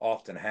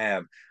often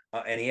have.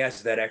 And he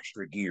has that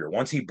extra gear.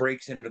 Once he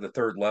breaks into the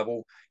third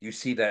level, you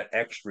see that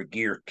extra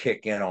gear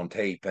kick in on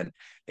tape, and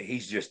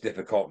he's just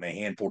difficult and a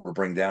handful to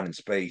bring down in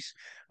space.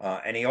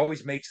 And he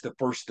always makes the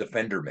first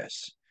defender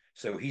miss.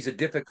 So he's a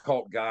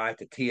difficult guy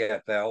to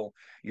TFL.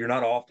 You're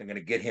not often going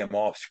to get him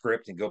off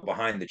script and go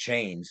behind the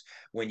chains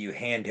when you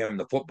hand him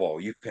the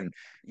football. You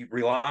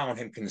rely on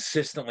him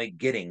consistently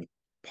getting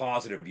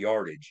positive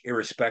yardage,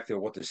 irrespective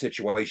of what the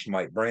situation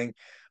might bring.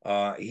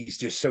 He's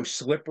just so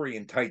slippery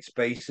in tight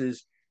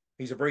spaces.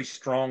 He's a very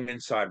strong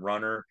inside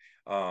runner.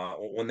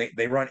 When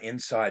they run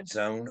inside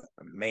zone,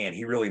 man,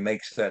 he really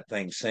makes that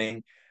thing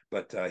sing.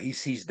 But he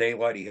sees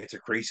daylight, he hits a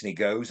crease, and he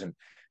goes. And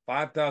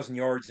 5,000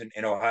 yards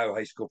in Ohio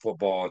high school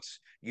football,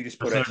 you just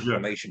put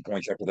exclamation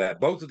points after that.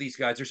 Both of these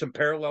guys, there's some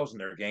parallels in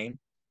their game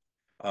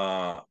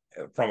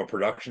from a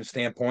production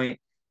standpoint,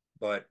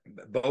 but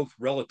both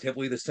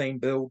relatively the same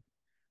build.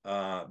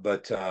 Yeah,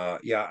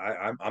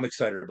 I'm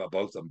excited about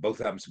both of them. Both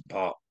having some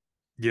pop.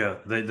 Yeah,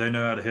 they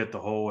know how to hit the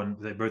hole, and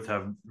they both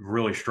have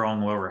really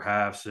strong lower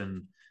halves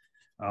and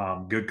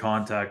good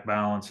contact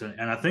balance. And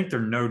I think they're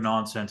no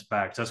nonsense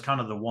backs. That's kind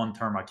of the one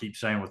term I keep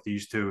saying with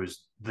these two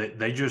is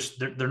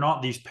they're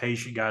not these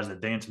patient guys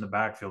that dance in the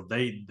backfield.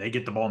 They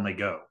get the ball and they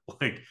go.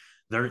 Like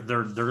they're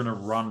going to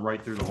run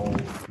right through the hole,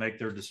 make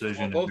their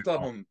decision. Well,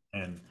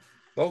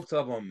 both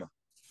of them.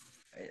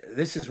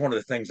 This is one of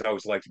the things I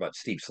always liked about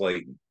Steve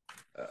Slayton.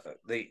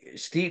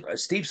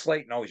 Steve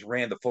Slayton always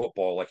ran the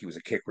football like he was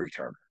a kick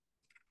returner.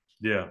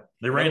 Yeah,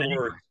 they ran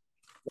it.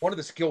 One of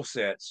the skill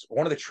sets,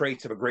 one of the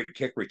traits of a great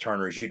kick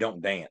returner is you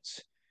don't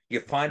dance.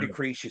 You find a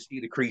crease, you see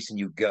the crease, and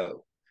you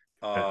go.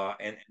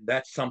 And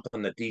that's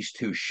something that these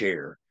two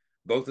share.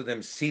 Both of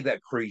them see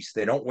that crease.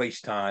 They don't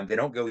waste time. They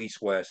don't go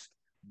east-west.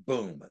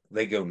 Boom,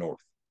 they go north.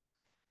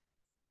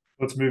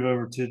 Let's move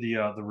over to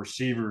the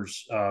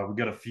receivers. We've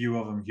got a few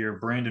of them here.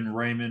 Brandon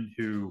Raymond,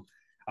 who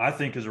I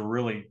think is a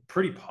really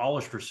pretty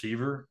polished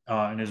receiver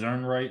in his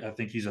own right. I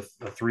think he's a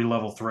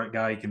three-level threat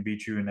guy. He can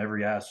beat you in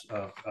every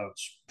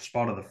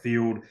spot of the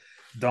field.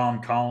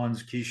 Dom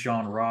Collins,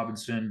 Keyshawn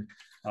Robinson,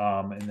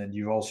 and then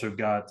you've also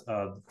got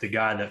the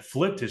guy that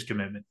flipped his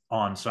commitment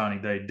on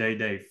signing day,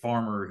 Day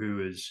Farmer,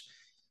 who is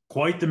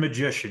quite the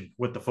magician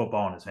with the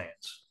football in his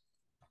hands.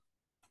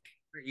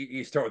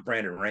 You start with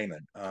Brandon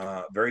Raymond.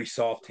 Very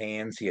soft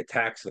hands. He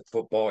attacks the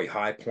football. He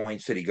high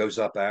points it. He goes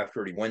up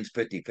after it. He wins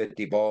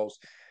 50-50 balls.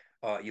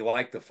 You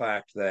like the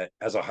fact that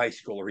as a high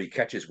schooler, he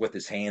catches with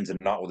his hands and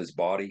not with his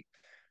body.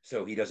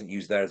 So he doesn't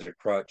use that as a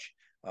crutch.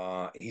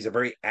 He's a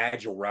very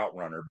agile route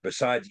runner.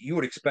 Besides, you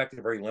would expect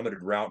a very limited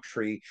route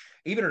tree.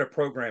 Even in a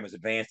program as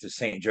advanced as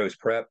St. Joe's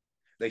Prep,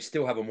 they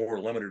still have a more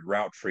limited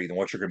route tree than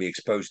what you're going to be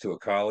exposed to at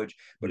college.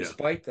 But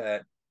despite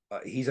that,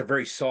 he's a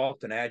very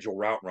soft and agile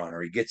route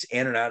runner. He gets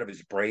in and out of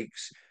his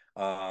breaks.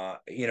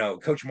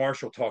 Coach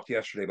Marshall talked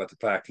yesterday about the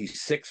fact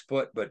he's 6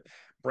 foot, but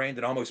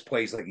Brandon almost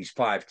plays like he's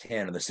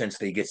 5'10" in the sense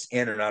that he gets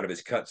in and out of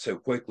his cut so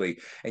quickly.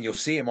 And you'll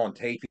see him on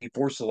tape. He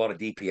forces a lot of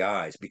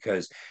DPIs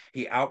because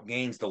he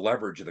outgains the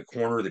leverage of the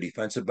corner, the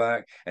defensive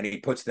back, and he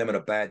puts them in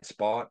a bad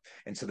spot.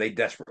 And so they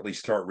desperately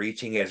start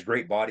reaching. He has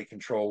great body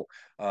control,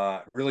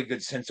 really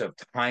good sense of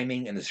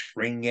timing in the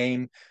screen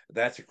game.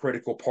 That's a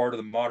critical part of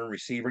the modern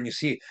receiver. And you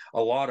see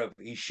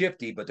he's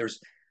shifty, but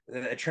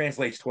it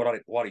translates to a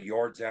lot of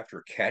yards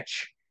after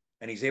catch.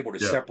 And he's able to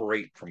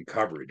separate from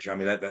coverage. I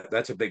mean,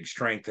 that's a big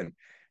strength. And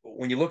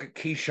when you look at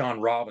Keyshawn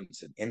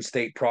Robinson,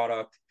 in-state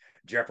product,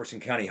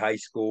 Jefferson County High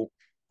School,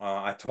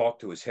 I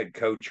talked to his head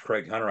coach,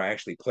 Craig Hunter. I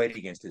actually played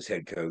against his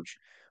head coach.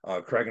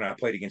 Craig and I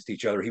played against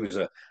each other. He was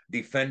a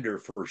defender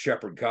for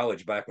Shepherd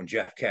College back when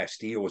Jeff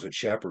Castile was at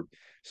Shepherd.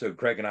 So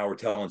Craig and I were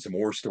telling some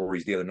war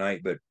stories the other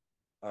night. But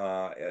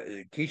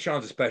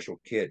Keyshawn's a special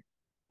kid.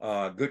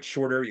 Good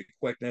short area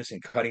quickness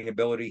and cutting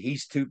ability.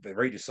 He's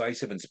very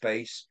decisive in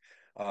space.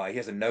 He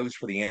has a nose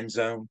for the end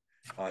zone.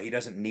 He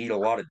doesn't need a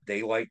lot of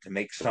daylight to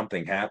make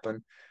something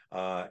happen.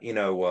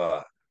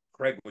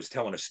 Craig was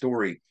telling a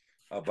story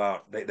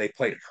about they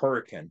played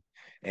Hurricane,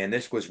 and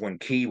this was when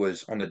Key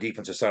was on the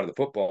defensive side of the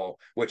football,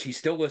 which he's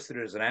still listed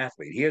as an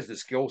athlete. He has the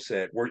skill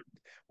set.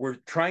 We're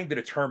trying to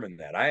determine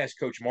that. I asked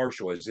Coach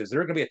Marshall, is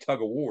there going to be a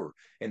tug of war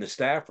in the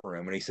staff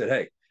room? And he said,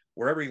 hey,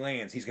 wherever he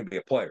lands, he's going to be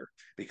a player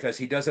because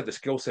he does have the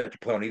skill set to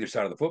play on either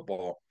side of the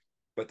football.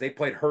 But they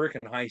played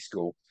Hurricane High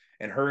School,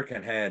 and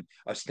Hurricane had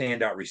a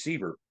standout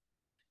receiver.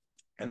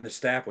 And the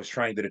staff was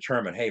trying to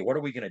determine, hey, what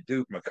are we going to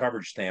do from a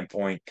coverage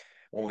standpoint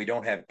when we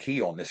don't have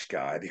Key on this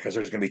guy? Because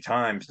there's going to be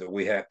times that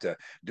we have to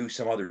do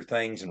some other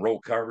things and roll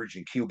coverage,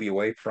 and Key will be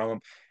away from him.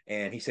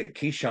 And he said,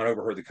 Keyshawn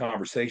overheard the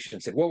conversation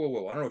and said, whoa,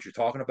 I don't know what you're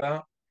talking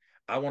about.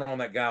 I went on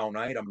that guy all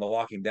night. I'm going to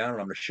lock him down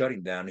and I'm going to shut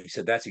him down. And he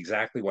said, that's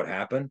exactly what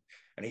happened.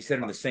 And he said,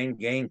 in the same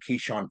game,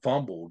 Keyshawn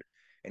fumbled.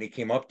 And he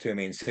came up to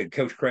me and said,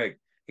 Coach Craig,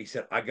 he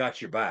said, I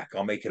got your back.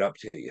 I'll make it up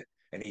to you.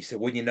 And he said,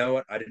 well, you know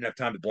what? I didn't have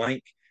time to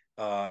blink.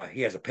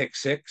 He has a pick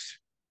six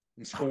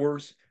and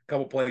scores. A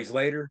couple plays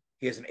later,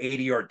 he has an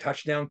 80-yard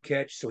touchdown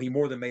catch. So he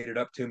more than made it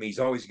up to me. He's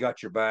always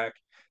got your back.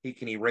 He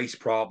can erase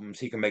problems.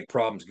 He can make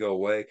problems go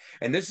away.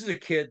 And this is a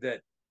kid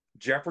that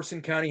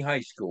Jefferson County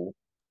High School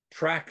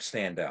track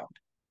standout.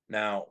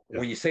 Now,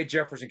 when you say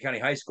Jefferson County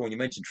High School and you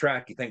mention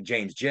track, you think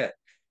James Jett.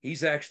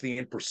 He's actually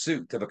in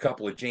pursuit of a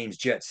couple of James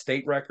Jett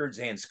state records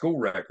and school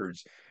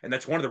records. And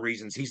that's one of the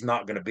reasons he's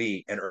not going to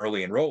be an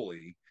early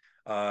enrollee,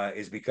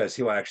 is because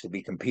he'll actually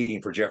be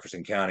competing for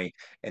Jefferson County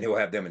and he'll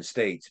have them in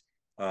states.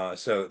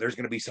 So there's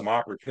going to be some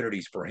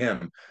opportunities for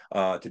him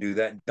to do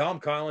that. Dom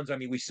Collins, I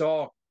mean, we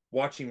saw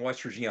watching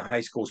West Virginia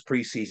high school's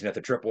preseason at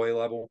the AAA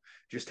level,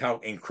 just how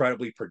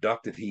incredibly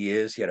productive he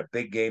is. He had a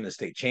big game, the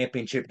state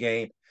championship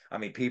game. I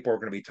mean, people are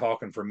going to be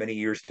talking for many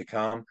years to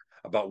come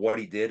about what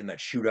he did in that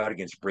shootout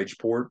against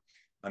Bridgeport.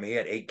 I mean, he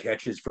had 8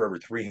 catches for over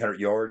 300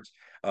 yards.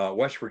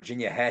 West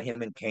Virginia had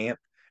him in camp.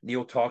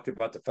 Neil talked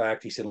about the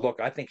fact, he said,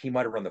 look, I think he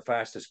might have run the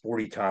fastest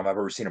 40 time I've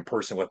ever seen in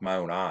person with my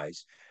own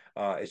eyes.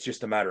 It's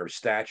just a matter of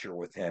stature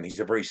with him. He's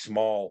a very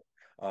small,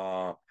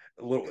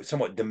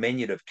 somewhat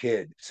diminutive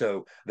kid.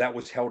 So that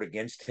was held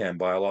against him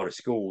by a lot of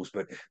schools.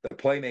 But the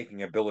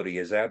playmaking ability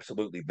has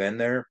absolutely been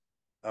there.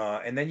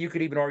 And then you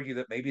could even argue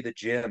that maybe the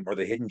gem or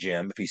the hidden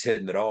gem, if he's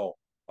hidden at all,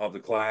 of the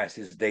class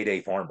is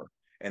Day Farmer.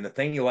 And the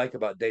thing you like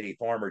about Day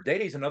Farmer,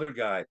 Day's another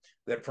guy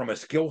that from a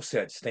skill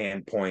set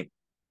standpoint,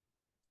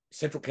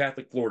 Central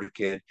Catholic Florida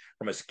kid,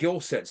 from a skill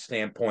set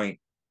standpoint,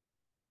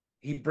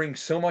 he brings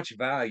so much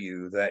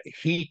value that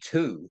he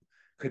too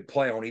could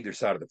play on either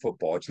side of the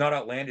football. It's not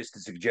outlandish to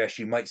suggest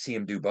you might see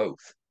him do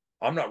both.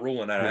 I'm not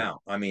ruling that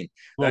out. I mean,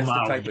 that's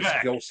the type of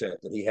skill set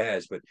that he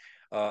has. But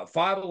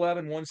 5'11",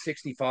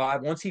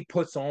 165, once he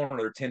puts on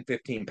another 10,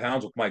 15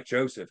 pounds with Mike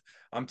Joseph,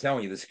 I'm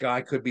telling you, this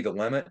guy could be the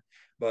limit.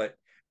 But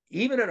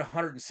even at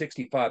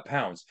 165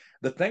 pounds,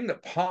 the thing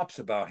that pops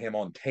about him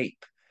on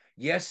tape,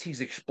 yes, he's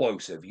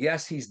explosive.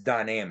 Yes, he's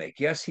dynamic.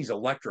 Yes, he's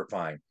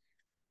electrifying.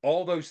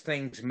 All those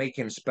things make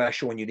him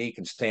special and unique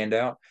and stand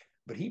out.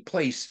 But he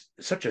plays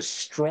such a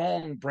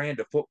strong brand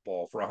of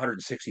football for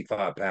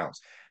 165 pounds,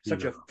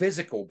 such a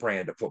physical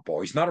brand of football.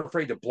 He's not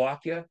afraid to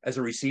block you as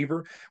a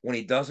receiver when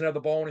he doesn't have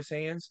the ball in his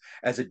hands.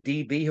 As a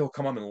DB, he'll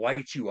come up and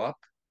light you up.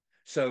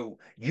 So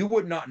you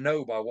would not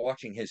know by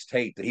watching his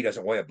tape that he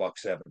doesn't weigh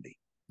 $170.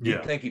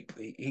 You'd think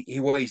he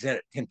weighs in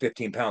at 10,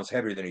 15 pounds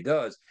heavier than he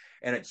does.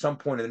 And at some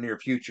point in the near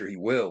future, he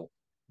will.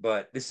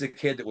 But this is a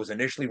kid that was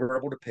initially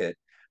verbal to Pitt,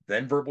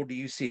 then verbal to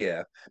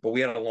UCF, but we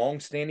had a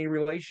long-standing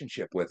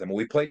relationship with him.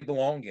 We played the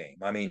long game.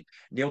 I mean,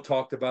 Neil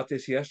talked about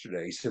this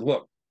yesterday. He said,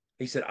 look,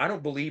 he said, I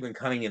don't believe in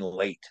coming in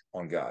late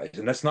on guys,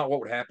 and that's not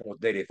what would happen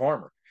with Day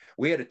Farmer.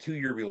 We had a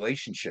 2-year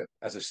relationship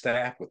as a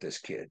staff with this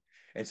kid,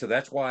 and so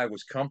that's why I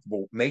was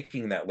comfortable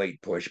making that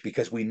late push,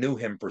 because we knew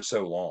him for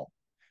so long.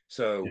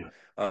 So,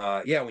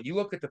 when you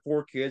look at the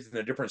 4 kids and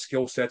the different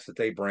skill sets that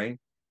they bring,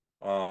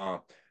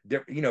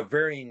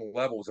 varying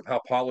levels of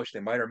how polished they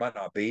might or might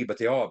not be, but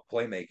they all have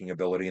playmaking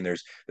ability, and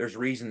there's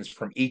reasons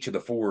from each of the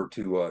 4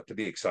 to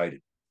be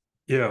excited.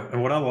 Yeah,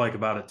 and what I like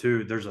about it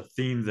too, there's a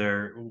theme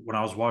there. When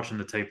I was watching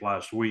the tape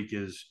last week,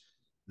 is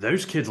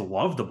those kids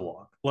love to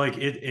block. Like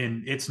it,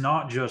 and it's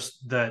not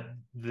just that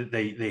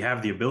they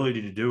have the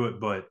ability to do it,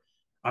 but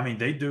I mean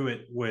they do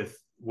it with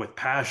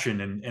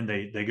passion, and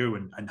they go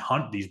and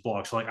hunt these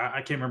blocks. Like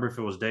I can't remember if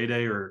it was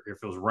Day or if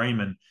it was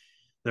Raymond.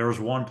 There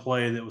was one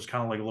play that was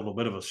kind of like a little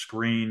bit of a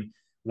screen,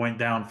 went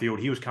downfield.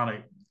 He was kind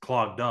of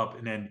clogged up,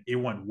 and then it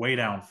went way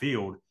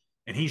downfield,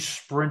 and he's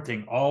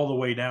sprinting all the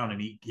way down, and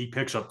he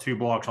picks up 2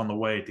 blocks on the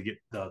way to get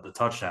the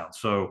touchdown.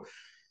 So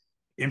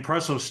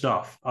impressive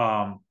stuff.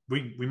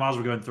 We might as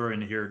well go and throw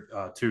in here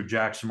too.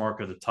 Jackson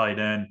Marco, the tight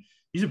end.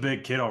 He's a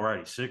big kid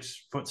already,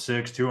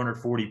 6'6",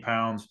 240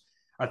 pounds.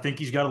 I think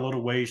he's got a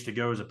little ways to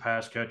go as a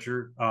pass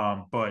catcher,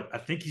 but I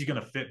think he's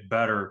going to fit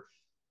better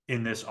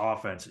in this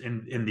offense.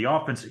 In the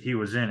offense that he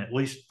was in, at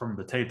least from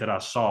the tape that I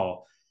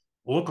saw,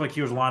 looked like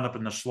he was lined up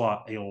in the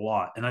slot a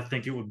lot. And I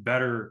think it would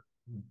better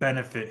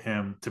benefit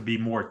him to be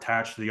more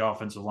attached to the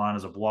offensive line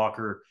as a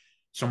blocker,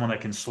 someone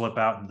that can slip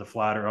out into the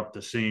flat or up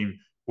the seam.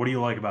 What do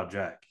you like about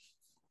Jack?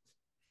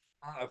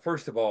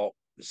 First of all,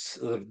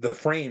 the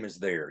frame is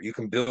there. You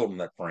can build on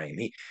that frame.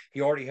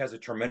 He already has a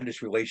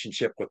tremendous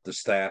relationship with the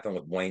staff and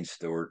with Wayne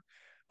Stewart.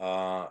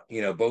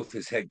 Both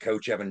his head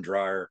coach Evan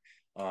Dreyer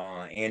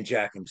and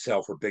Jack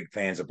himself were big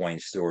fans of Wayne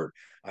Stewart.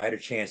 I had a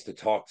chance to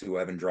talk to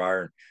Evan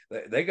Dreyer.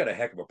 They got a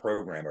heck of a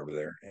program over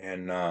there,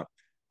 and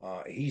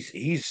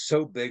he's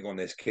so big on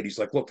this kid. He's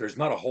like, look, there's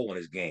not a hole in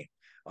his game.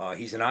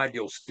 He's an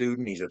ideal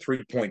student. He's a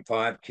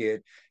 3.5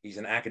 kid. He's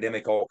an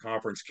academic all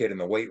conference kid in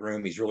the weight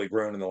room. He's really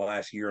grown in the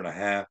last year and a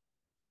half.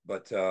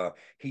 But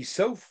he's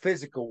so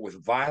physical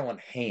with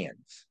violent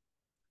hands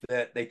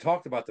that they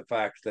talked about the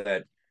fact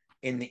that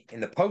in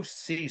the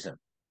postseason,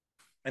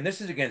 and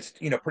this is against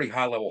pretty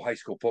high level high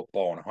school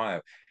football in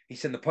Ohio. He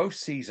said in the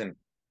postseason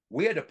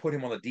we had to put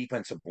him on the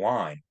defensive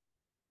line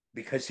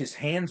because his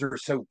hands are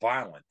so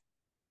violent.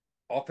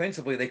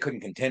 Offensively, they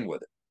couldn't contend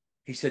with it.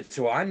 He said,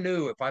 so I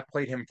knew if I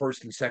played him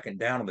first and second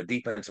down on the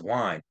defensive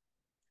line,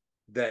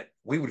 that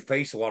we would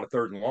face a lot of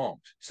third and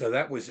longs. So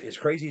that was, as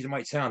crazy as it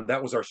might sound,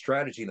 that was our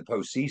strategy in the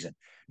postseason.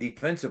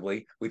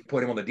 Defensively, we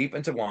put him on the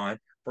defensive line,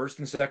 first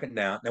and second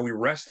down. Then we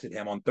rested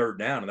him on third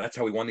down, and that's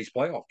how we won these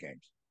playoff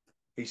games.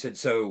 He said,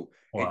 so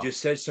It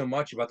just says so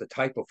much about the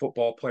type of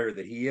football player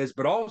that he is,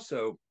 but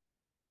also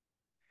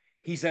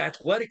he's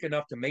athletic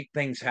enough to make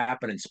things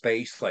happen in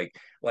space. Like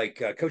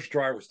Coach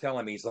Dreyer was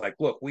telling me, he's like,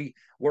 look,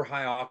 we're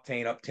high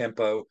octane, up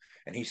tempo,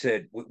 and he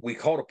said we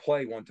called a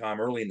play one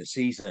time early in the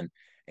season,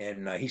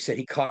 and he said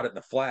he caught it in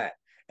the flat.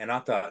 And I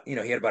thought, he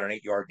had about an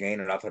 8-yard gain,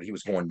 and I thought he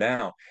was going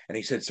down. And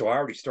he said, so I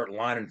already start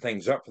lining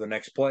things up for the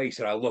next play. He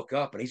said, I look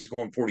up, and he's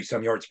going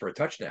 40-some yards for a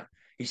touchdown.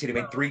 He said he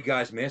made 3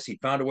 guys miss. He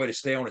found a way to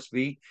stay on his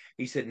feet.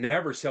 He said,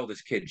 never sell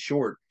this kid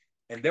short.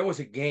 And there was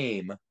a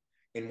game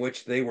in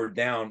which they were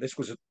down. This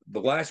was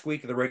the last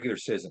week of the regular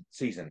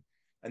season,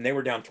 and they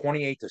were down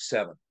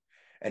 28-7.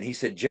 And he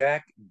said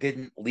Jack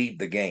didn't lead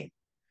the game.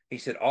 He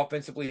said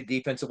offensively,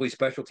 defensively,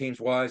 special teams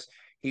wise,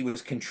 he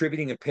was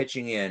contributing and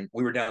pitching in.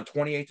 We were down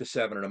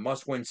 28-7 in a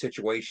must-win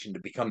situation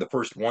to become the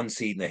first 1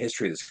 seed in the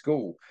history of the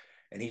school.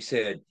 And he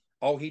said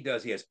all he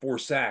does, he has 4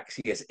 sacks,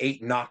 he has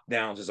 8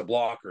 knockdowns as a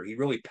blocker. He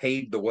really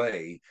paved the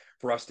way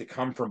for us to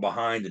come from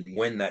behind and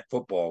win that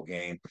football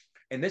game.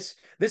 And this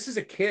is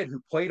a kid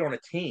who played on a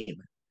team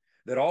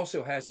that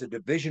also has a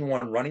Division I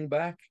running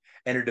back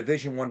and a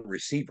Division I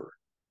receiver.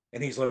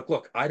 And he's like,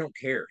 look, I don't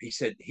care. He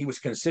said he was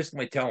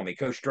consistently telling me,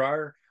 Coach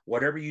Dreyer,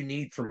 whatever you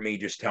need from me,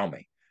 just tell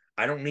me.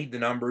 I don't need the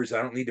numbers.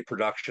 I don't need the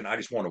production. I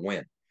just want to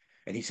win.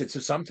 And he said, so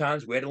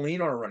sometimes we had to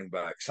lean on a running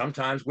back.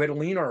 Sometimes we had to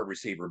lean on a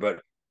receiver.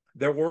 But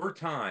there were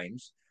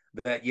times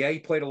that, he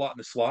played a lot in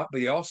the slot,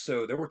 but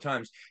there were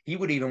times he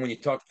would even, when you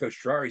talk to Coach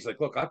Dreyer, he's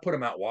like, look, I put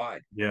him out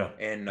wide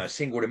and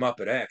singled him up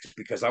at X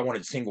because I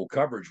wanted single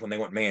coverage when they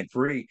went man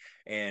free.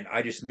 And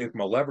I just knew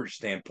from a leverage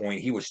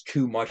standpoint, he was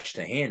too much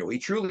to handle. He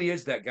truly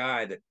is that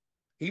guy that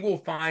he will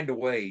find a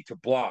way to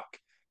block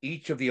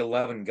each of the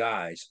 11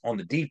 guys on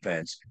the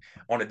defense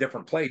on a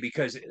different play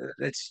because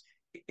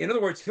in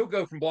other words, he'll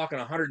go from blocking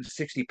a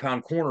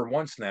 160-pound corner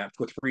one snap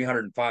to a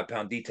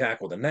 305-pound D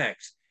tackle the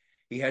next.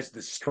 He has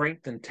the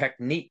strength and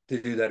technique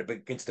to do that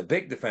against the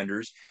big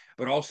defenders,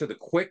 but also the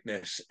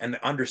quickness and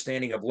the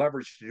understanding of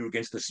leverage to do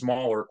against the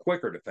smaller,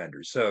 quicker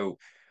defenders. So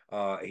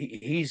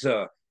he's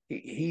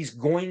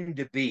going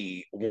to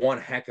be one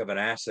heck of an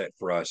asset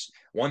for us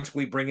once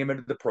we bring him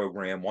into the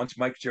program, once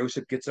Mike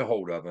Joseph gets a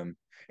hold of him,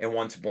 and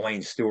once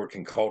Blaine Stewart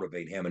can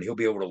cultivate him, and he'll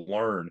be able to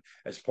learn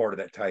as part of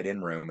that tight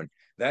end room. And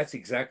that's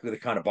exactly the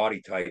kind of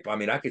body type. I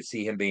mean, I could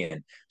see him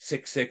being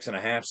 6'6.5",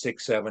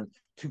 6'7",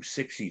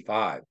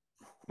 265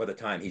 by the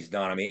time he's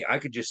done. I mean, I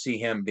could just see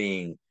him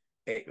being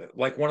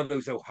like one of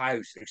those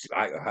Ohio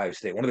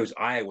State, one of those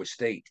Iowa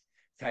State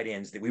tight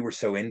ends that we were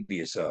so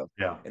envious of.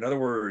 Yeah. In other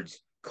words,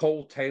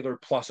 Cole Taylor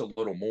plus a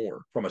little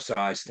more from a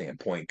size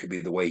standpoint could be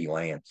the way he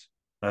lands.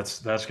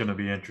 That's going to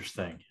be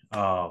interesting.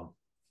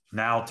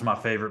 Now to my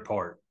favorite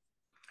part,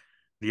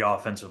 the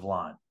offensive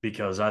line,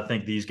 because I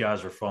think these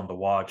guys are fun to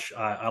watch.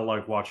 I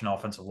like watching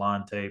offensive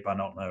line tape. I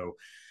don't know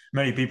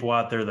many people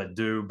out there that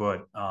do,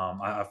 but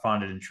I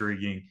find it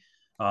intriguing.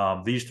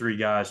 These 3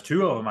 guys,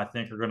 2 of them, I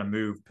think, are going to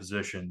move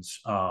positions.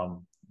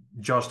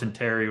 Justin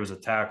Terry was a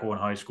tackle in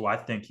high school. I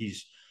think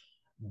he's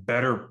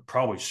better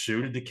probably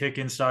suited to kick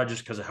inside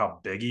just because of how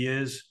big he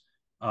is.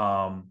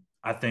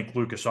 I think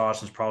Lucas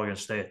Austin's probably going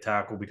to stay at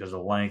tackle because of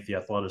the length, the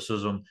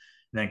athleticism.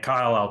 And then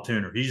Kyle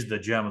Altuner, he's the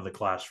gem of the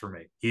class for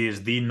me. He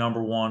is the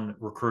number 1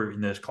 recruit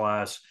in this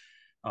class.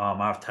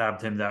 I've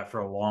tabbed him that for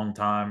a long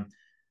time.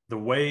 The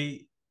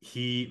way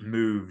he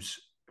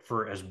moves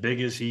for as big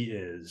as he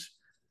is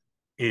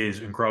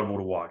incredible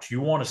to watch.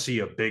 You want to see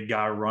a big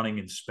guy running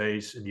in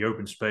space, in the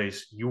open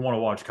space. You want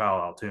to watch Kyle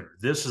Altuner.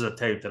 This is a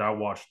tape that I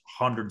watched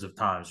hundreds of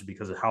times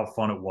because of how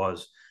fun it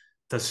was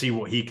to see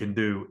what he can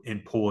do in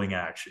pulling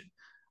action.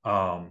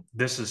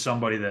 This is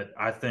somebody that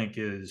I think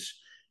is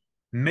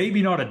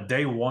maybe not a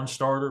day one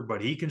starter,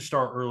 but he can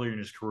start earlier in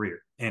his career.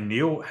 And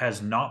Neal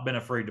has not been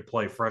afraid to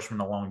play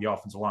freshmen along the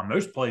offensive line.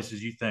 Most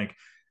places you think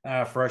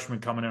freshman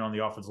coming in on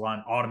the offensive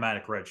line,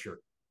 automatic red shirt.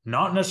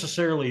 Not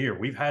necessarily here.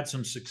 We've had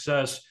some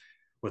success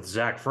with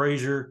Zach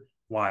Frazier,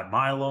 Wyatt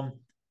Milam.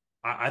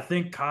 I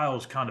think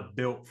Kyle's kind of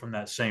built from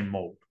that same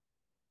mold.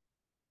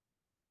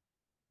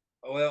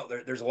 Well,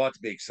 there's a lot to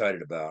be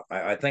excited about.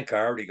 I think I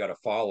already got a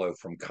follow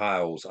from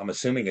Kyle's. I'm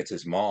assuming it's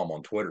his mom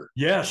on Twitter.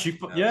 Yeah,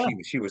 yeah.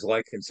 She was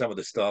liking some of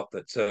the stuff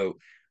that so.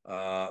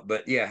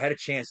 But yeah, I had a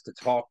chance to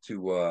talk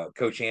to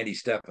Coach Andy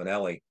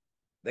Stefanelli.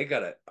 They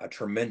got a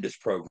tremendous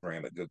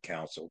program at Good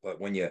Counsel. But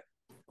when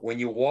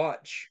you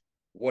watch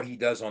what he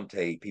does on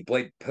tape, he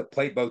played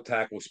both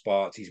tackle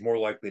spots. He's more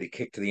likely to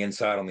kick to the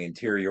inside on the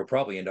interior. He'll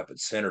probably end up at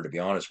center, to be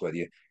honest with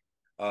you.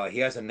 He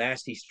has a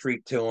nasty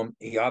streak to him.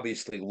 He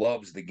obviously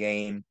loves the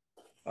game.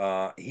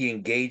 He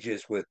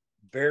engages with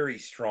very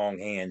strong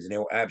hands, and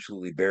he'll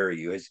absolutely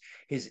bury you.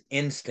 His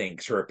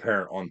instincts are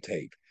apparent on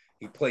tape.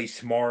 He plays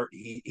smart.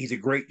 He's a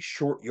great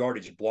short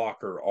yardage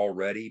blocker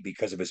already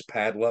because of his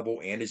pad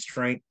level and his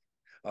strength.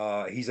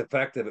 He's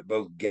effective at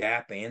both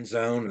gap and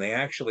zone. And they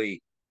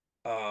actually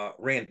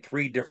ran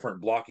three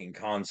different blocking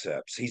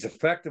concepts. He's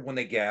effective when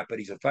they gap it.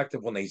 He's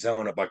effective when they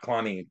zone it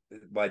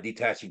by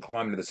detaching,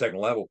 climbing to the second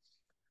level.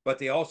 But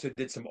they also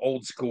did some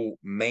old school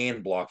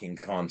man blocking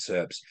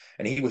concepts,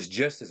 and he was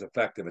just as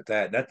effective at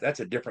that. That's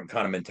a different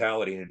kind of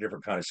mentality and a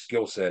different kind of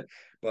skill set.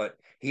 But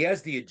he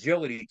has the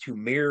agility to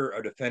mirror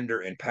a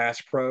defender in pass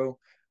pro,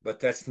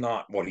 but that's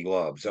not what he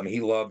loves. I mean,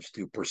 he loves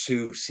to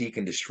pursue, seek,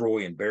 and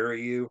destroy and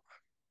bury you.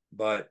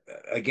 But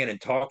again, in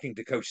talking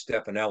to Coach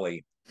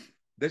Stefanelli,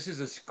 this is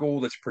a school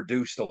that's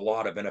produced a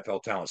lot of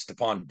NFL talent.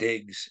 Stephon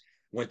Diggs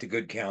went to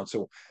Good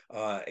Counsel.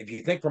 If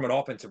you think from an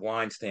offensive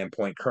line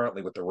standpoint,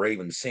 currently with the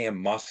Ravens,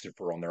 Sam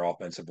Mustipher on their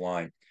offensive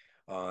line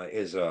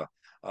is a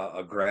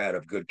grad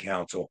of Good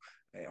Counsel,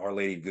 Our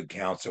Lady of Good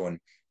Counsel.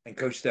 And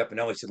Coach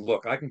Stefanelli said,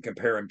 look, I can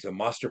compare him to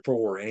Mustipher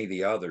or any of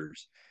the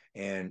others.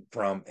 And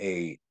from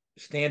a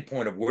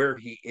standpoint of where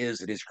he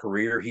is at his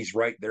career, he's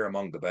right there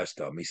among the best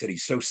of them. He said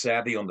he's so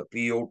savvy on the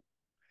field.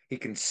 He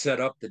can set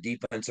up the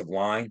defensive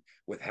line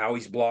with how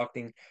he's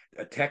blocking.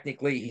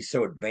 Technically, he's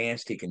so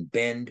advanced. He can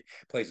bend,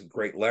 plays with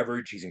great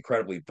leverage. He's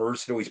incredibly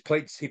versatile.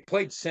 He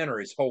played center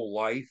his whole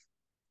life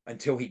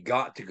until he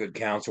got to Good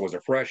Counsel as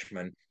a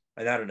freshman.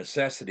 And out of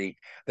necessity,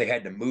 they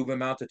had to move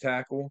him out to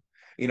tackle.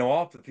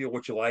 Off the field,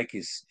 what you like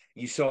is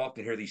you so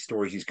often hear these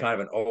stories. He's kind of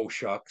an oh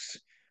shucks,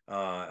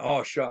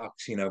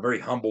 very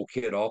humble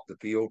kid off the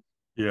field.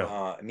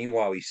 Yeah.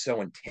 Meanwhile, he's so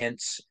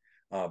intense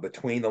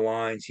between the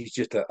lines. He's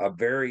just a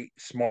very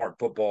smart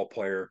football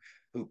player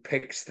who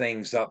picks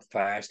things up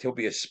fast. He'll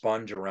be a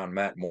sponge around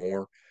Matt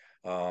Moore.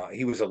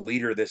 He was a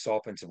leader of this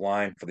offensive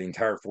line for the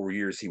entire 4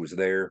 years he was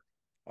there.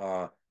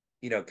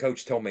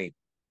 Coach told me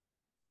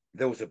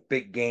there was a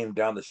big game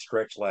down the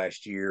stretch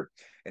last year,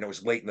 and it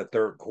was late in the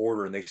third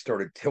quarter, and they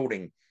started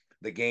tilting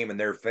the game in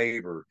their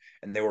favor,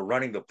 and they were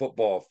running the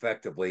football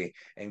effectively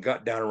and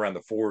got down around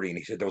the 40, and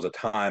he said there was a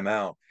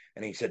timeout,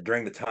 and he said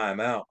during the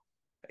timeout,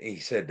 he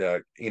said,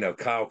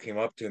 Kyle came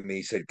up to me.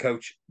 He said,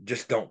 Coach,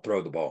 just don't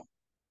throw the ball.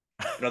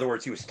 In other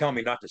words, he was telling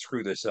me not to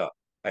screw this up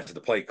after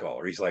the play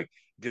caller. He's like,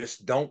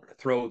 just don't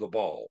throw the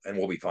ball and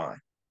we'll be fine.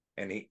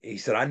 And he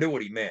said, I knew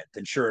what he meant.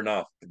 And sure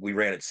enough, we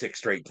ran it 6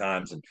 straight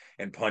times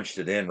and punched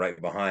it in right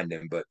behind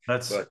him. But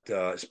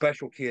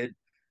special kid,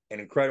 an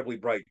incredibly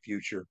bright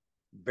future,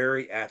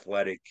 very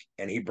athletic,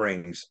 and he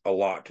brings a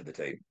lot to the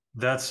table.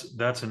 That's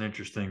an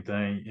interesting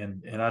thing,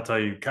 and I tell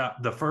you,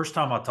 the first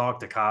time I talked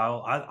to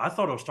Kyle, I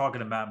thought I was talking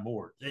to Matt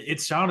Moore. It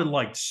sounded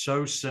like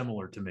so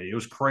similar to me. It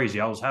was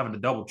crazy. I was having to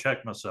double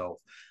check myself.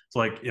 It's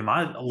like, am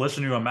I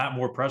listening to a Matt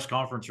Moore press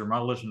conference or am I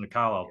listening to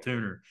Kyle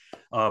Altuner?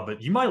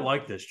 But you might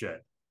like this,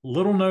 Jed.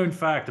 Little known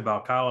fact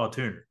about Kyle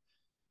Altuner: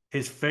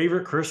 his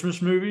favorite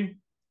Christmas movie,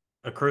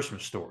 A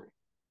Christmas Story.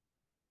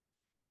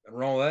 Nothing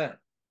wrong with that.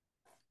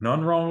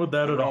 Nothing wrong with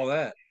that at all.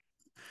 That.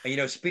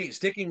 And,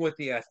 sticking with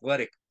the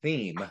athletic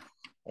theme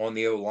on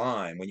the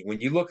O-line, when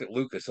you look at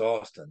Lucas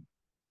Austin,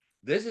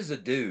 this is a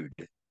dude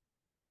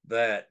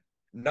that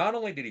not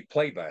only did he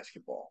play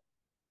basketball,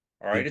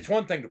 all right, it's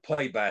one thing to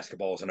play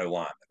basketball as an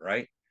O-lineman,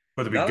 right?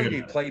 But not only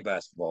did he play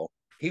basketball,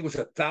 he was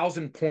a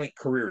 1,000-point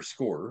career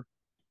scorer.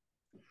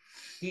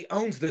 He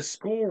owns the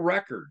school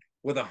record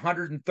with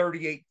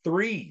 138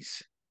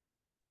 threes.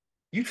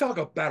 You talk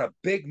about a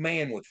big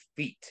man with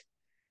feet.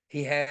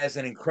 He has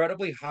an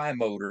incredibly high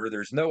motor.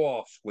 There's no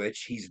off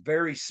switch. He's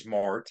very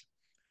smart.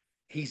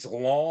 He's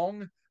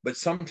long, but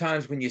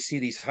sometimes when you see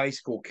these high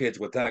school kids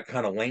with that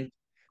kind of length,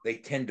 they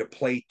tend to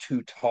play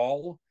too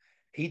tall.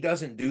 He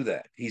doesn't do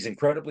that. He's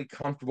incredibly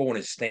comfortable in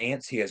his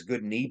stance. He has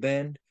good knee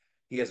bend.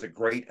 He has a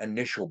great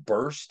initial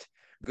burst,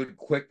 good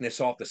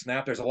quickness off the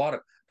snap. There's a lot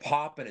of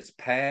pop in his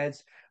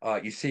pads.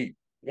 You see,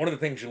 one of the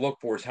things you look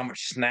for is how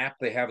much snap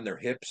they have in their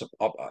hips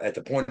up at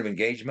the point of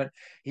engagement.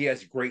 He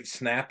has great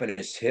snap in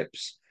his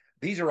hips.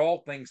 These are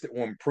all things that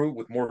will improve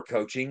with more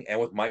coaching and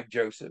with Mike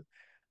Joseph.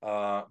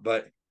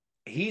 But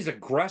he's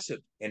aggressive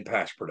in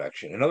pass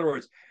protection. In other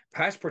words,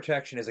 pass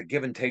protection is a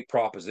give and take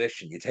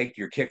proposition. You take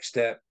your kick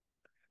step,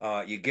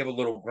 you give a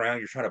little ground,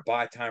 you're trying to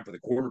buy time for the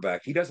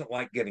quarterback. He doesn't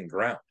like giving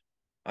ground.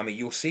 I mean,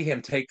 you'll see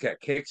him take that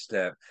kick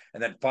step,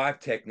 and that 5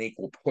 technique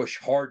will push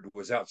hard to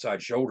his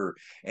outside shoulder,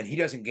 and he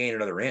doesn't gain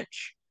another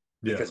inch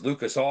because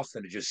Lucas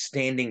Austin is just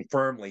standing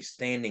firmly,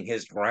 standing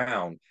his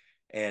ground.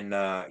 And,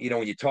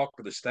 when you talk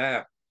to the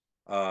staff,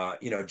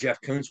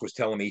 Jeff Kuntz was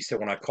telling me, he said,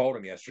 when I called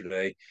him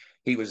yesterday,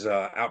 he was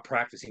out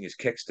practicing his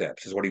kick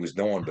steps, is what he was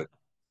doing.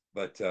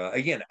 But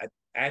again,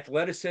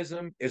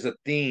 athleticism is a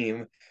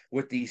theme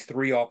with these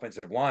 3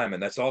 offensive linemen.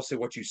 That's also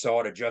what you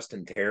saw to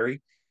Justin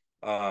Terry.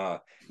 A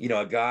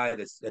guy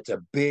that's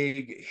a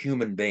big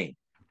human being.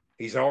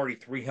 He's already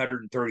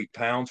 330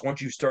 pounds.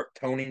 Once you start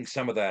toning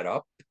some of that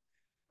up,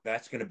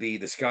 that's going to be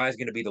the sky's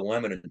going to be the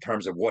limit in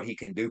terms of what he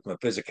can do from a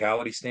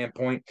physicality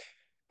standpoint.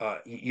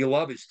 You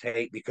love his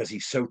tape because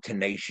he's so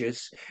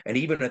tenacious, and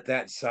even at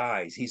that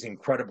size, he's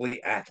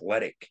incredibly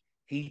athletic.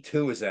 He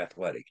too is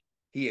athletic.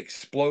 He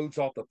explodes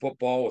off the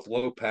football with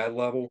low pad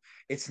level.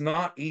 It's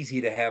not easy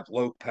to have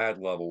low pad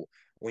level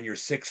when you're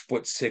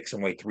 6'6"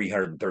 and weigh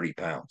 330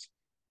 pounds.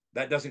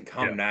 That doesn't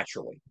come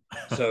naturally.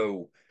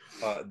 So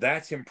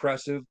that's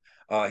impressive.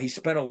 He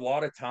spent a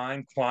lot of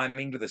time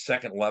climbing to the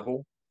second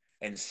level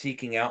and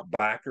seeking out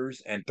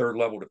backers and third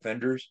level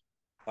defenders.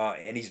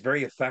 And he's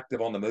very effective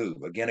on the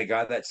move. Again, a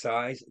guy that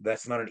size,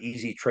 that's not an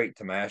easy trait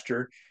to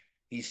master.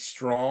 He's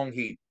strong.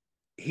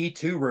 He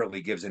too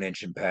rarely gives an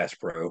inch in pass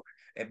pro,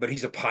 but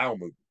he's a pile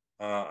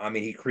mover.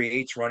 He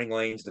creates running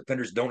lanes.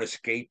 Defenders don't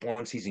escape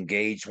once he's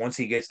engaged. Once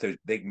he gets those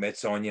big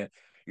mitts on you,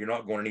 you're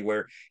not going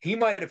anywhere. He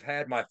might have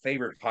had my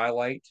favorite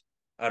highlight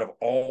out of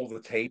all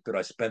the tape that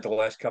I spent the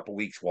last couple of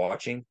weeks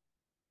watching.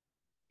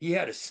 He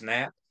had a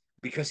snap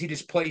because he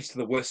just plays to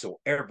the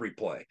whistle every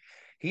play.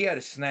 He had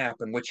a snap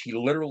in which he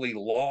literally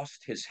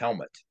lost his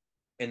helmet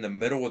in the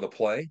middle of the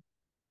play.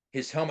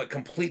 His helmet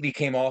completely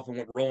came off and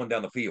went rolling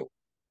down the field.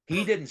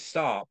 He didn't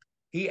stop.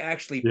 He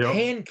actually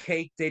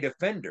pancaked a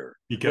defender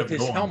with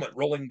his helmet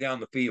rolling down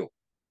the field.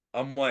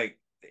 I'm like,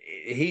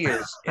 he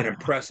is an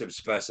impressive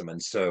specimen.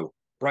 So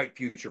bright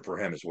future for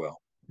him as well.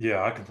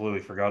 Yeah, I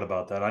completely forgot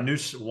about that. I knew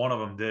one of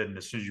them did, and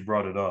as soon as you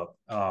brought it up,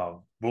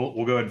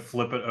 we'll go ahead and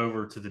flip it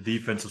over to the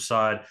defensive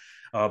side.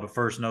 But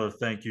first, another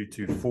thank you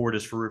to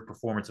Fortis for roof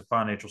performance and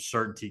financial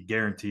certainty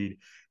guaranteed.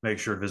 Make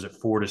sure to visit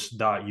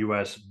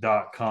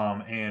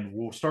fortis.us.com, and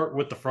we'll start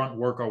with the front and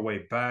work our way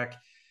back.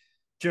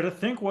 Jed, I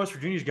think West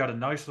Virginia's got a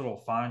nice little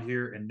find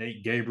here in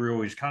Nate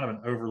Gabriel. He's kind of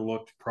an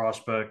overlooked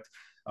prospect.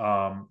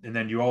 And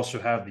then you also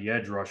have the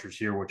edge rushers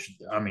here, which,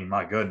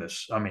 my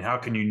goodness. How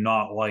can you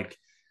not like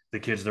the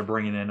kids they're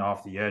bringing in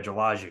off the edge?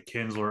 Elijah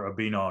Kinsler,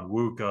 Abina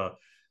Onwuka,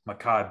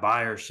 Mekhi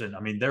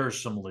Byerson.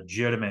 There's some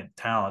legitimate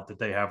talent that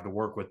they have to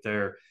work with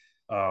there.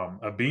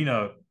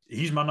 Abina,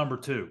 he's my number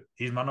 2.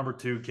 He's my number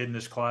 2 kid in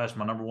this class,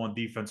 my number 1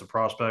 defensive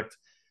prospect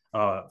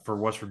for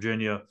West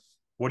Virginia.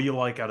 What do you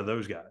like out of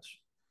those guys?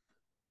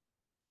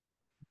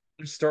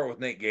 Let's start with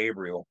Nate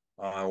Gabriel.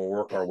 We'll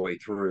work our way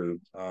through.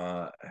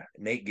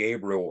 Nate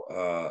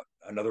Gabriel,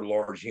 another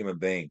large human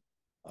being.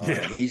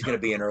 He's going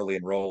to be an early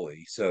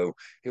enrollee, so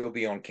he'll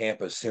be on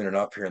campus soon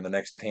enough here in the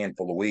next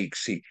handful of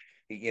weeks. He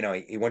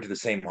went to the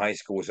same high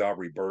school as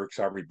Aubrey Burks.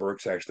 Aubrey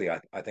Burks actually,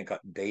 I think,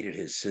 dated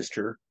his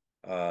sister,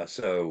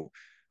 so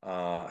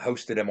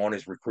hosted him on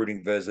his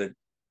recruiting visit.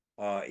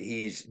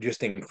 He's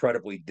just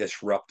incredibly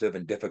disruptive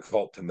and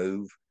difficult to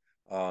move.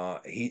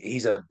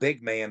 He's a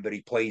big man, but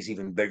he plays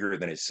even bigger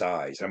than his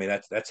size.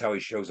 That's how he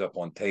shows up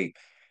on tape.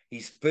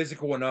 He's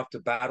physical enough to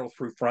battle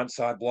through front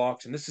side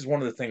blocks, and this is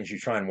one of the things you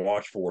try and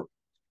watch for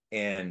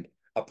in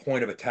a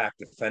point of attack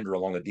defender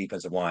along the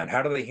defensive line.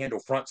 How do they handle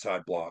front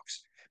side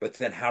blocks? But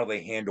then how do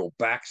they handle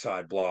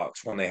backside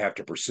blocks when they have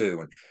to pursue?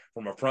 And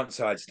from a front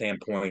side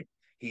standpoint,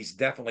 he's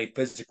definitely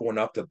physical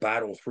enough to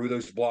battle through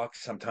those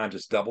blocks. Sometimes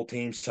it's double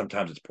teams,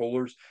 sometimes it's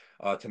pullers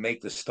to make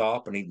the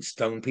stop and even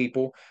stone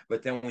people.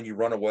 But then when you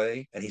run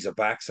away and he's a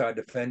backside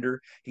defender,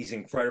 he's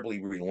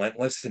incredibly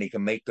relentless and he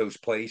can make those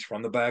plays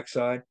from the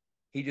backside.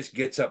 He just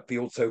gets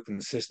upfield so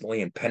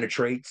consistently and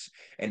penetrates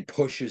and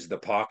pushes the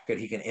pocket.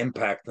 He can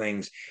impact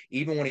things.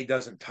 Even when he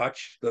doesn't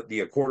touch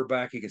the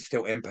quarterback, he can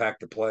still impact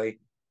the play.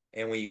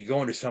 And when you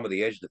go into some of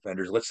the edge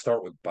defenders, let's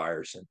start with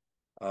Byerson.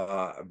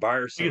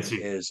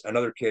 Byerson is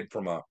another kid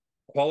from a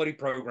quality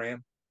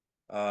program.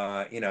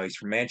 He's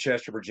from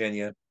Manchester,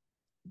 Virginia,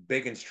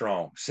 big and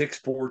strong,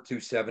 6'4",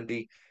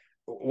 270.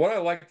 What I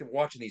liked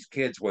watching these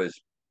kids was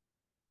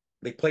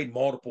they played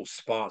multiple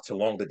spots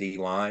along the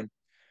D-line.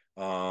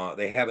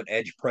 They have an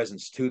edge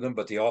presence to them,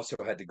 but they also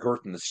had the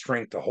girth and the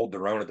strength to hold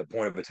their own at the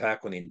point of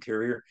attack on the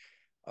interior.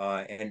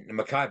 And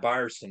Mekhi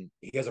Byerson,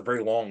 he has a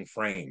very long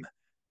frame.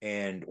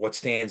 And what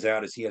stands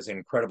out is he has an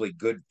incredibly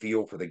good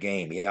feel for the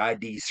game. He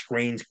IDs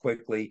screens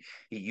quickly.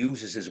 He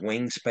uses his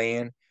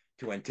wingspan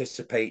to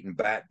anticipate and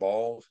bat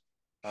balls.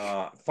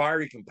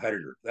 Fiery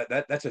competitor.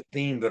 That's a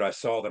theme that I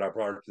saw that I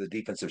brought up to the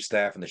defensive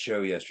staff in the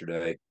show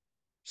yesterday.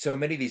 So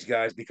many of these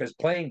guys, because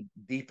playing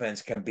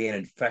defense can be an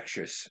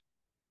infectious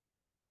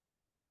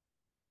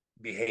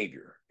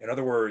behavior. In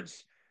other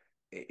words,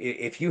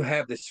 if you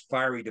have this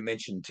fiery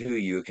dimension to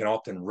you, it can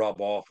often rub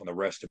off on the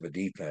rest of a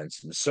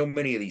defense. And so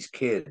many of these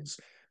kids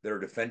that are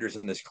defenders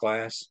in this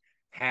class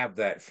have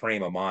that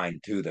frame of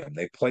mind to them.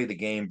 They play the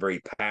game very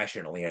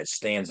passionately, and it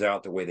stands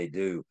out the way they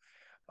do.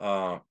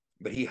 Uh,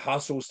 but he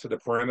hustles to the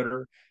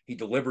perimeter. He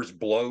delivers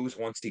blows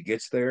once he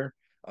gets there.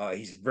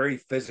 He's very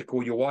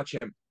physical. You watch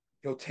him,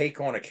 he'll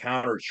take on a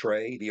counter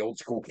tray, the old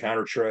school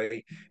counter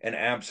tray, and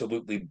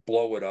absolutely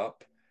blow it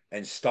up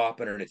and stop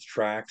it in its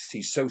tracks.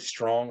 He's so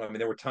strong. I mean,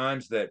 there were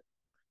times that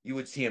you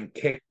would see him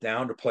kick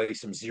down to play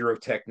some zero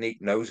technique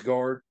nose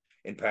guard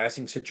in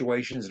passing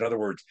situations. In other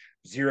words,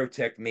 zero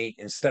technique,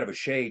 instead of a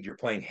shade, you're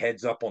playing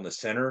heads up on the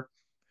center.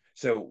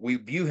 So we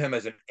view him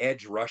as an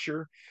edge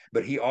rusher,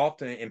 but he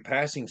often in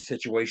passing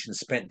situations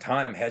spent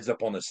time heads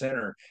up on the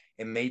center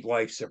and made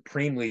life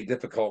supremely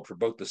difficult for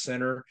both the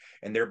center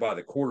and thereby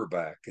the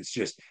quarterback. It's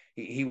just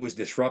he was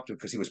disruptive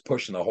because he was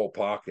pushing the whole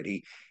pocket.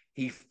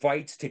 He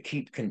fights to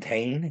keep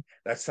contained.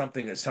 That's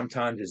something that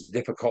sometimes is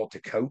difficult to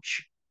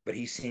coach, but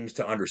he seems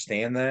to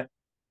understand that,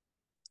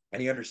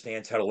 and he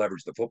understands how to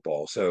leverage the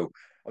football. So,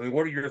 I mean,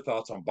 what are your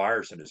thoughts on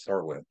Byerson to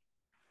start with?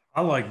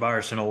 I like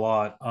Byerson a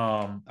lot.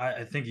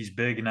 I think he's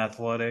big and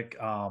athletic.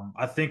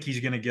 I think he's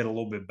going to get a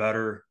little bit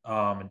better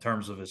in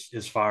terms of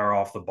his fire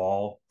off the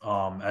ball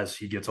as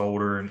he gets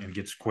older and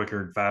gets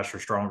quicker and faster,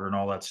 stronger, and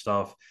all that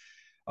stuff.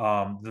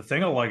 The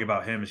thing I like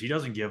about him is he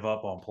doesn't give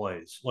up on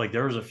plays. Like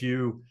there was a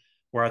few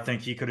where I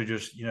think he could have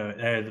just,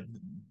 hey, the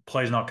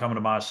play's not coming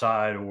to my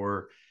side,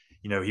 or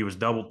he was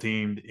double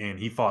teamed and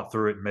he fought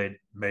through it and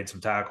made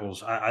some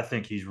tackles. I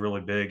think he's really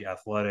big,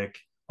 athletic.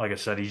 Like I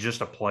said, he's just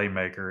a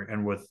playmaker,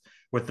 and with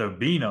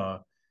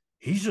Obina,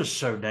 he's just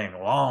so dang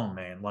long,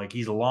 man. Like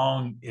he's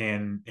long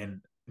and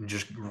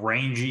just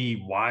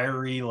rangy,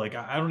 wiry. Like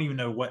I don't even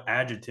know what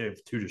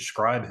adjective to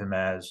describe him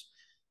as.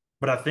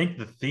 But I think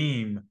the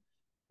theme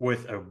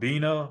with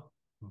Obina,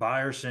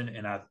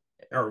 Byerson,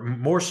 or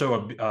more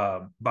so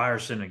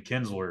Byerson and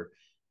Kinsler,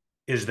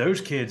 is those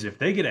kids. If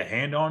they get a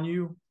hand on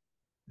you,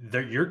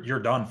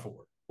 you're done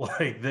for.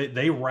 Like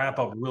they wrap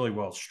up really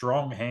well.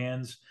 Strong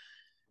hands.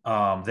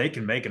 They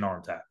can make an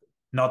arm tackle.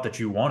 Not that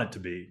you want it to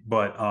be,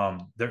 but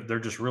they're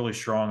just really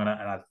strong,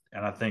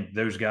 and I think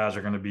those guys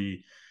are going to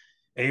be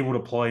able to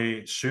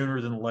play sooner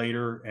than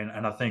later.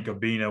 And I think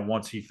Obina,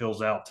 once he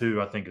fills out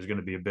too, I think is going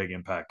to be a big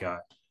impact guy.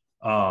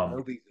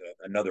 Moby's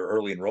another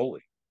early enrollee.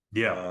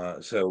 Yeah,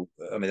 So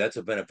I mean that's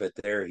a benefit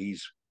there. you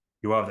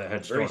have that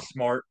head Very start.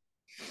 smart.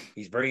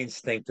 He's very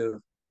instinctive.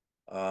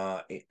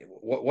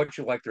 What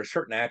you like? There's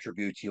certain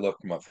attributes you look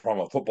from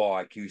a football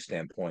IQ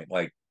standpoint.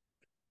 Like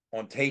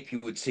on tape, you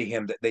would see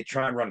him that they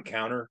try and run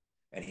counter,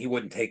 and he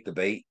wouldn't take the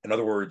bait. In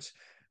other words,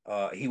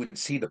 he would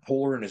see the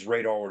puller, and his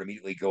radar would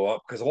immediately go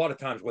up because a lot of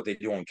times what they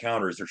do on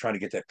counter is they're trying to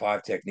get that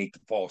five technique to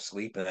fall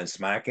asleep and then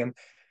smack him.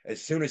 As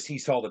soon as he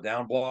saw the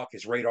down block,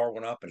 his radar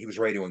went up, and he was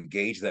ready to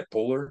engage that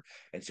puller,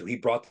 and so he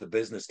brought the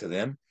business to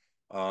them.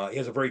 He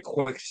has a very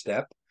quick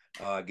step.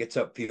 Gets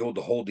upfield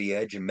to hold the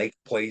edge and make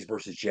plays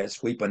versus jet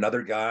sweep.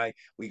 Another guy,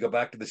 we go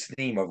back to this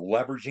theme of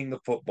leveraging the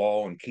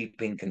football and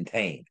keeping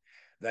contained.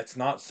 That's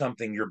not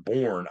something you're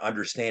born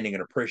understanding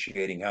and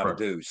appreciating how to Right.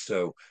 do.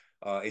 So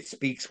it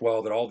speaks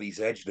well that all these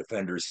edge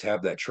defenders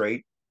have that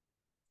trait.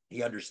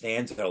 He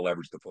understands how to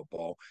leverage the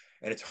football,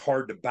 and it's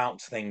hard to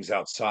bounce things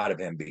outside of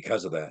him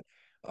because of that.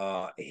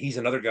 He's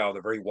another guy with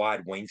a very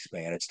wide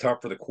wingspan. It's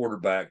tough for the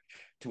quarterback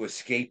to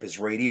escape his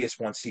radius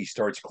once he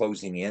starts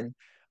closing in.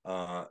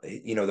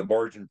 The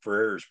margin for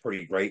error is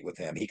pretty great with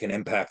him. He can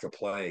impact a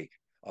play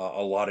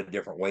a lot of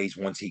different ways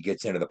once he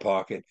gets into the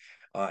pocket.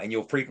 And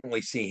you'll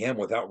frequently see him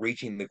without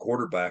reaching the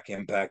quarterback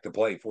impact the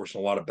play,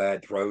 forcing a lot of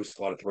bad throws,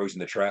 a lot of throws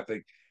into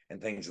traffic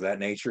and things of that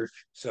nature.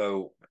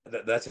 So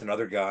that's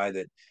another guy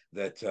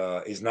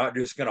that is not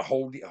just going to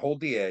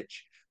hold the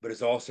edge, but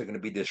is also going to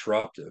be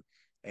disruptive.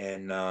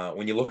 And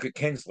when you look at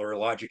Kinsler,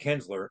 Elijah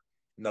Kinsler,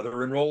 another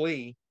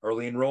enrollee,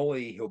 early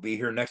enrollee, he'll be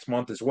here next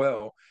month as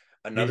well.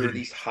 He's Another of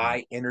these interesting.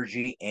 high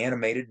energy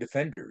animated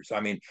defenders. I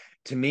mean,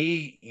 to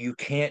me, you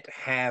can't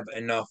have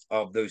enough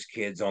of those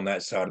kids on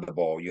that side of the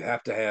ball. You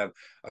have to have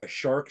a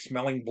shark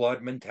smelling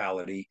blood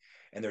mentality,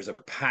 and there's a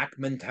pack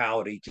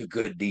mentality to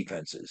good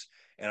defenses.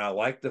 And I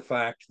like the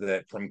fact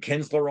that from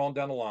Kinsler on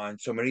down the line,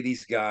 so many of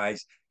these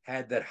guys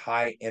had that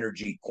high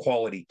energy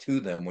quality to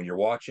them when you're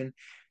watching.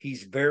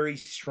 He's very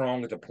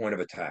strong at the point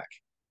of attack.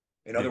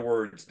 In other Yeah.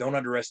 words, don't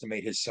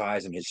underestimate his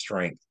size and his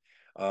strength.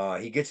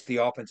 He gets the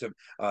offensive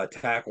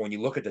tackle. When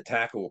you look at the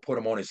tackle, we'll put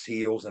him on his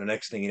heels, and the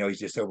next thing you know, he's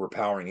just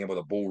overpowering him with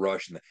a bull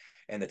rush,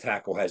 and the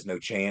tackle has no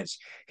chance.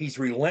 He's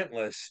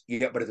relentless,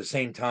 yeah, but at the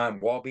same time,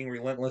 while being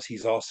relentless,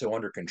 he's also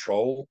under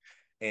control.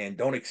 And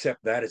don't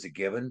accept that as a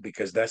given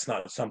because that's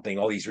not something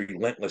all these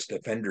relentless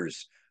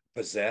defenders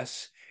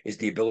possess. Is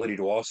the ability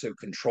to also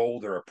control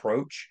their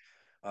approach.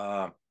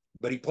 Uh,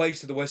 but he plays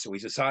to the whistle.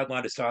 He's a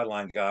sideline to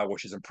sideline guy,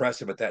 which is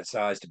impressive at that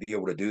size to be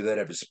able to do that,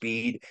 have the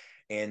speed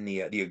and the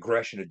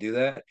aggression to do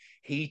that.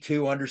 He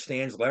too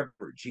understands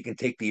leverage. He can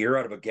take the air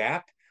out of a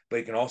gap, but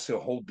he can also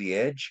hold the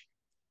edge.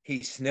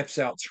 He sniffs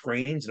out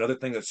screens. Another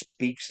thing that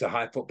speaks to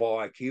high football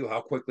IQ.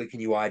 How quickly can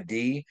you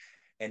ID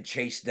and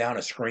chase down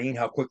a screen?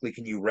 How quickly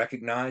can you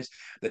recognize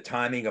the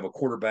timing of a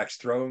quarterback's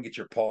throw and get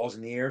your paws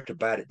in the air to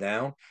bat it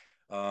down?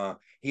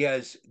 He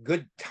has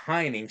good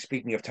timing.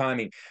 Speaking of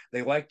timing,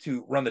 they like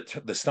to run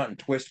the stunt and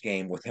twist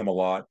game with him a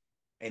lot,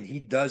 and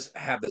he does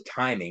have the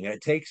timing. And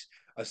it takes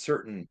a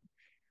certain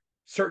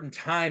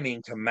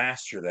timing to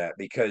master that,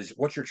 because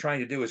what you're trying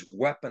to do is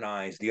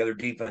weaponize the other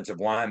defensive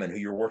lineman who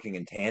you're working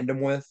in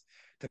tandem with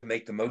to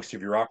make the most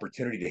of your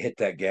opportunity to hit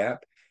that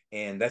gap.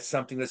 And that's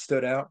something that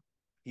stood out.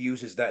 He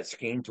uses that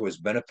scheme to his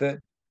benefit.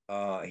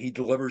 He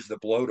delivers the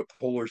blow to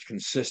pullers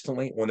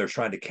consistently when they're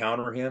trying to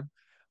counter him.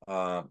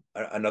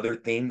 Another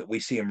theme that we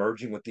see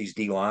emerging with these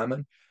D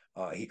linemen,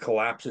 he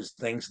collapses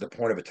things to the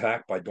point of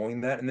attack by doing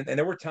that. And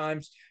there were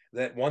times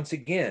that, once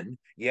again,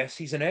 yes,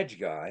 he's an edge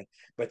guy,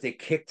 but they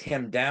kicked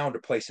him down to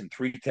play some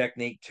 3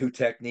 technique, 2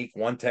 technique,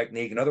 1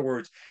 technique. In other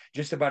words,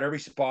 just about every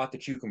spot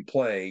that you can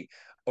play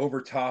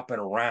over, top,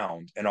 and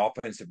around an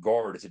offensive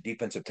guard as a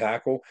defensive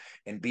tackle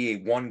and be a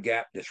 1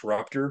 gap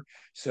disruptor.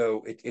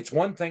 So it's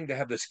one thing to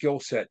have the skill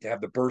set to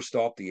have the burst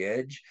off the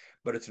edge,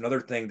 but it's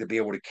another thing to be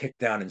able to kick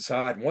down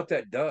inside. And what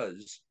that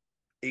does,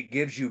 it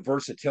gives you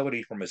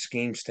versatility from a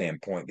scheme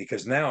standpoint,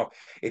 because now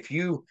if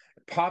you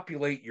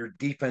populate your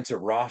defensive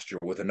roster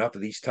with enough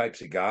of these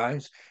types of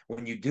guys,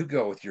 when you do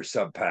go with your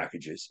sub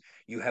packages,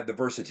 you have the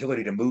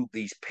versatility to move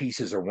these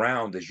pieces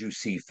around as you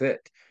see fit.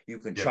 You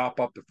can chop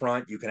up the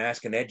front. You can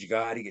ask an edge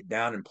guy to get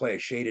down and play a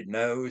shaded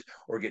nose,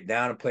 or get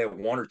down and play a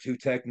 1 or 2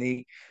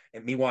 technique.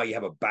 And meanwhile, you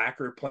have a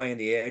backer playing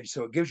the edge.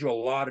 So it gives you a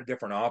lot of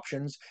different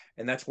options.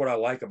 And that's what I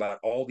like about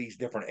all these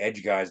different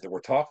edge guys that we're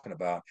talking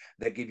about,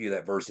 that give you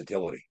that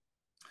versatility.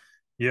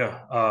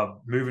 Yeah,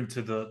 moving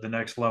to the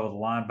next level, the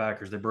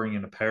linebackers, they bring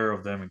in a pair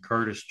of them, and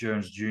Curtis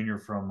Jones Jr.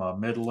 from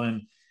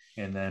Midland,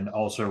 and then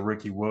also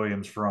Ricky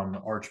Williams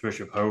from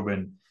Archbishop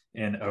Hoban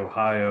in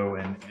Ohio.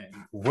 And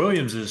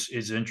Williams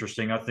is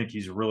interesting. I think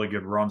he's a really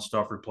good run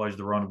stuffer, plays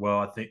the run well.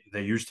 I think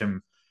they used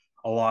him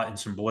a lot in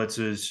some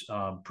blitzes,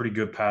 pretty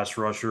good pass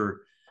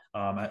rusher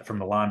from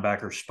the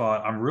linebacker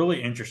spot. I'm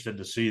really interested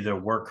to see, though,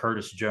 where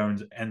Curtis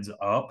Jones ends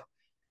up.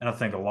 And I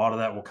think a lot of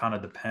that will kind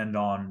of depend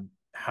on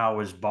how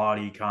his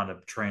body kind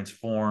of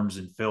transforms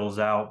and fills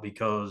out,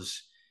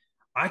 because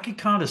I could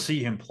kind of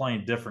see him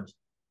playing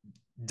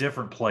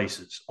different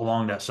places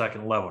along that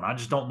second level. And I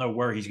just don't know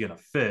where he's going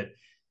to fit.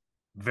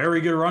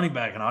 Very good running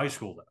back in high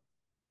school, though.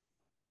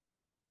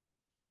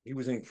 He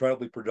was an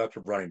incredibly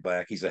productive running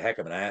back. He's a heck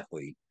of an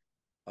athlete.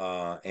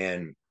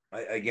 Again,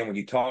 when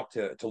you talk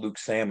to Luke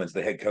Salmons,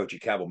 the head coach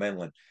at Cabell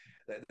Midland,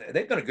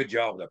 they've done a good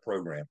job with that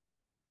program.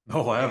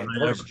 Oh, I And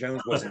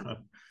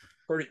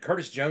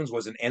Curtis Jones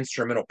was an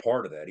instrumental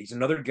part of that. He's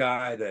another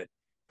guy that,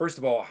 first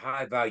of all, a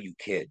high value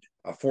kid,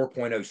 a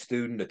 4.0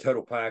 student, a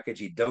total package.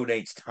 He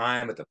donates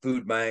time at the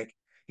food bank.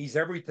 He's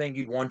everything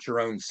you'd want your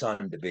own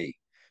son to be.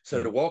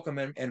 So to welcome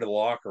him into the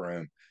locker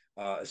room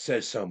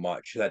says so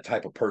much, that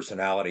type of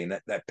personality and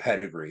that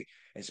pedigree.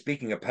 And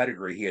speaking of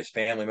pedigree, he has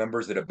family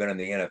members that have been in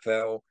the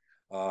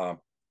NFL.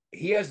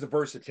 He has the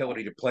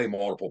versatility to play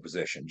multiple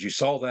positions. You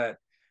saw that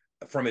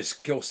from his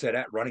skill set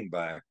at running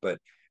back. But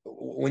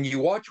when you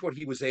watch what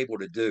he was able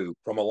to do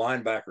from a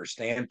linebacker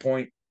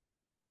standpoint,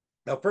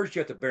 now first you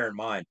have to bear in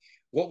mind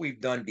what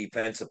we've done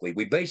defensively.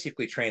 We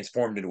basically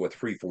transformed into a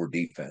 3-4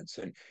 defense.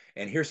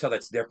 And here's how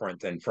that's different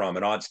than from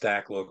an odd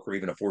stack look or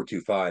even a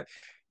 4-2-5.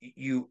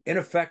 You, in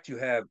effect, you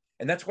have,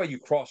 and that's why you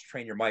cross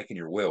train your Mike and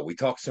your Will. We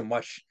talked so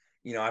much,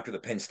 after the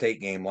Penn State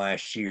game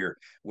last year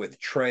with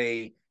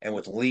Trey and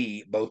with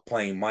Lee both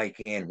playing Mike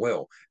and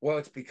Will. Well,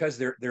 it's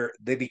because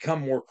they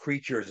become more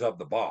creatures of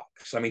the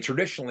box. I mean,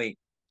 traditionally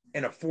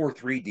in a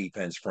 4-3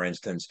 defense, for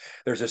instance,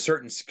 there's a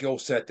certain skill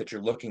set that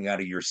you're looking at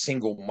of your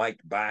single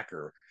Mike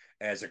backer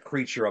as a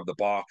creature of the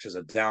box, as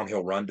a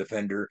downhill run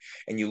defender,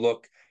 and you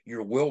look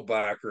your Will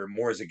backer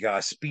more as a guy,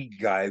 speed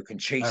guy who can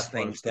chase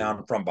things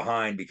down from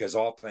behind, because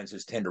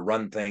offenses tend to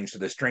run things to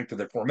the strength of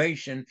the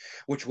formation,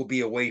 which will be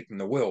away from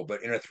the Will.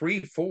 But in a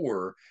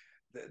 3-4,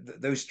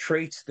 those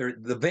traits,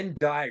 the Venn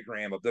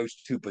diagram of those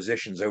two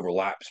positions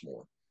overlaps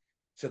more.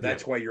 So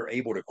that's why you're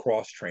able to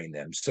cross train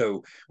them.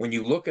 So when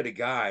you look at a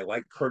guy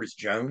like Curtis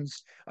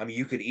Jones, I mean,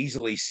 you could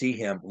easily see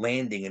him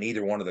landing in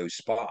either one of those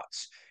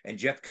spots. And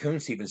Jeff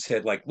Kuntz even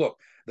said, like, look,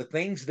 the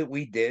things that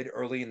we did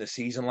early in the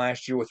season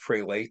last year with Trey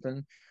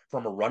Lathan,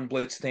 from a run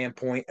blitz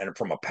standpoint and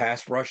from a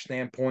pass rush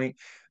standpoint,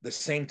 the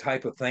same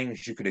type of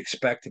things you could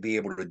expect to be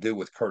able to do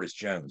with Curtis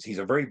Jones. He's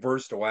a very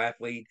versatile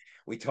athlete.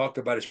 We talked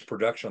about his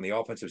production on the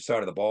offensive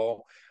side of the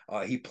ball.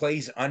 He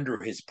plays under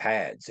his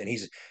pads, and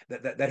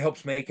that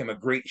helps make him a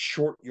great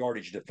short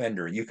yardage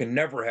defender. You can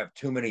never have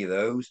too many of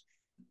those.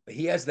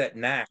 He has that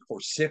knack for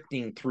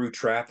sifting through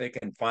traffic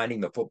and finding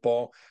the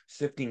football,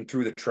 sifting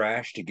through the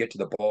trash to get to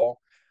the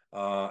ball.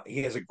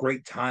 He has a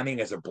great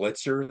timing as a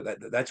blitzer.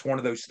 That's one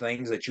of those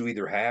things that you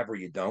either have or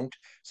you don't.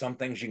 Some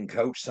things you can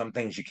coach, some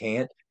things you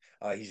can't.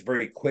 He's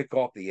very quick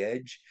off the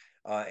edge,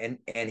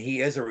 and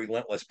he is a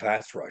relentless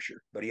pass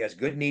rusher. But he has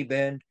good knee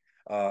bend.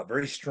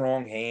 very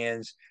strong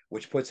hands,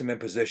 which puts him in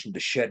position to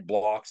shed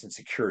blocks and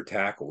secure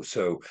tackles.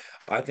 So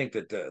I think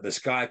that the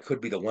sky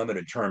could be the limit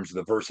in terms of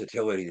the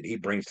versatility that he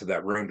brings to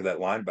that room, to that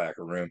linebacker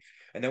room.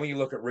 And then when you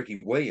look at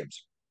Ricky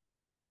Williams,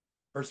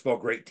 first of all,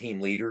 great team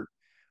leader.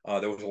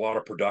 There was a lot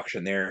of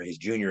production there his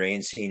junior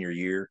and senior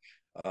year.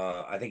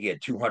 I think he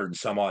had 200 and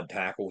some odd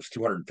tackles,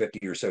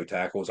 250 or so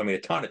tackles. I mean, a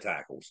ton of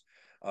tackles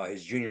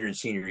his junior and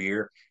senior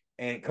year.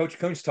 And Coach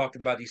Coons talked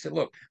about, he said,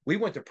 look, we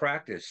went to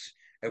practice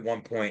at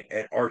one point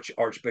at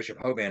Archbishop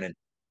Hoban,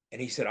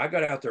 and he said, I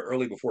got out there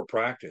early before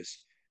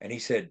practice. And he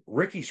said,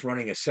 Ricky's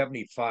running a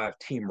 75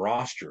 team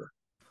roster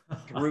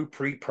through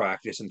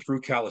pre-practice and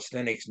through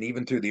calisthenics and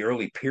even through the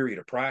early period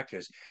of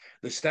practice.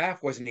 The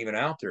staff wasn't even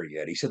out there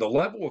yet. He said the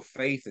level of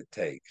faith it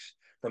takes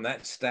from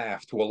that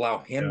staff to allow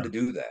him to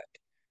do that.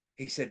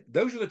 He said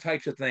those are the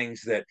types of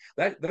things that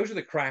those are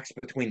the cracks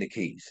between the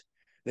keys.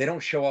 They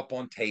don't show up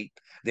on tape.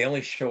 They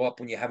only show up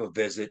when you have a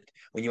visit,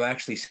 when you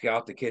actually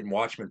scout the kid and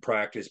watch him in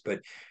practice.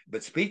 But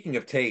speaking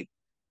of tape,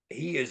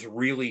 he is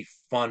really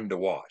fun to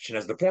watch. And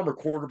as the former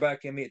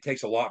quarterback in me, it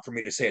takes a lot for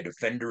me to say a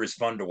defender is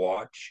fun to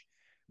watch.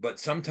 But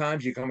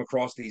sometimes you come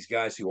across these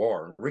guys who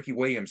are. Ricky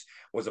Williams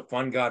was a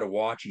fun guy to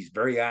watch. He's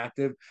very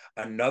active.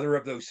 Another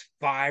of those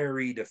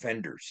fiery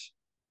defenders.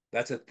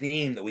 That's a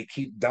theme that we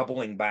keep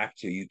doubling back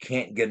to. You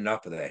can't get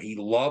enough of that. He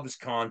loves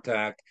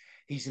contact.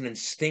 He's an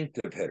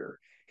instinctive hitter.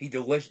 He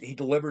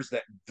delivers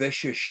that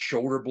vicious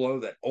shoulder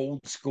blow, that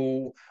old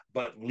school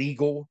but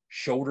legal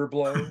shoulder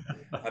blow.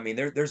 I mean,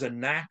 there's a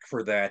knack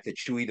for that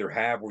you either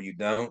have or you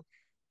don't.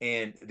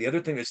 And the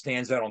other thing that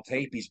stands out on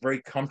tape, he's very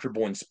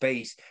comfortable in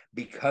space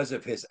because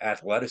of his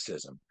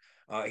athleticism.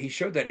 He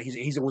showed that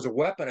he was a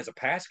weapon as a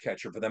pass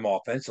catcher for them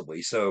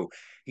offensively. So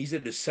he's a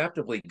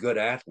deceptively good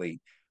athlete.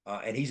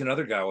 And he's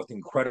another guy with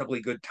incredibly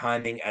good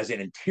timing as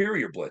an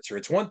interior blitzer.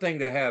 It's one thing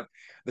to have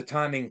the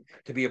timing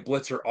to be a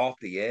blitzer off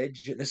the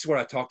edge. And this is what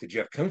I talked to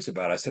Jeff Kuntz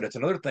about. I said, it's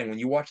another thing when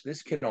you watch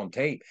this kid on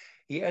tape,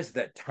 he has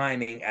that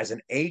timing as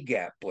an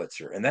A-gap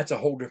blitzer. And that's a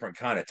whole different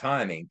kind of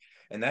timing.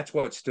 And that's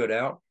what stood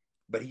out.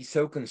 But he's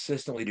so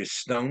consistently just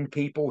stoned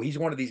people. He's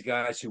one of these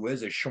guys who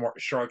is a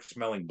shark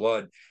smelling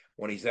blood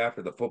when he's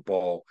after the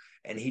football,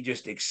 and he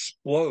just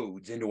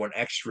explodes into an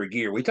extra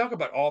gear. We talk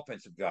about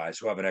offensive guys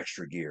who have an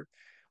extra gear.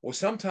 Well,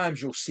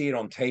 sometimes you'll see it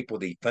on tape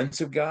with a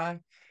defensive guy,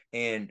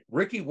 and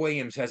Ricky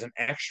Williams has an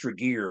extra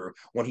gear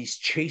when he's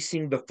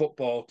chasing the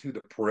football to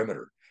the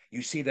perimeter.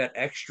 You see that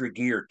extra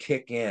gear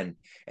kick in,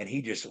 and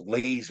he just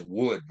lays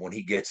wood when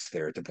he gets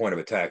there at the point of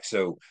attack.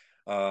 So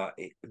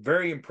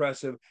very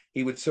impressive.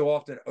 He would so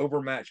often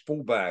overmatch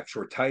fullbacks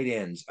or tight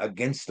ends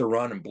against the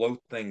run and blow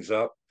things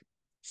up.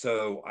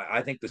 So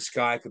I think the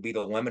sky could be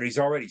the limit. He's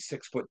already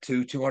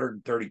 6'2",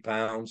 230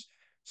 pounds.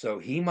 So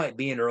he might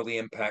be an early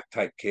impact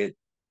type kid.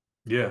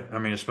 Yeah, I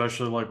mean,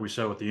 especially like we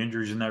said with the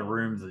injuries in that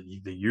room,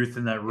 the youth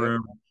in that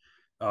room.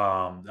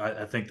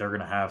 I think they're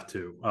going to have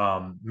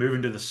to.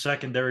 Moving to the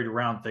secondary to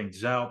round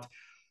things out.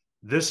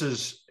 This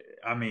is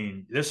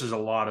a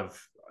lot of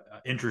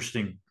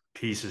interesting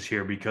pieces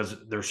here because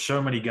there's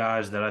so many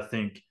guys that I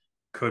think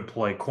could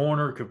play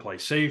corner, could play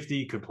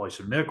safety, could play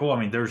some nickel. I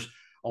mean, there's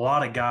a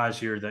lot of guys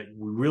here that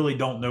we really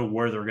don't know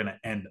where they're going to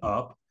end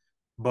up.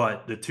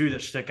 But the two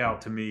that stick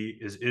out to me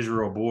is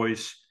Israel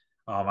Boyce.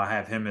 I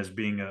have him as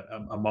being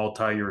a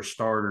multi-year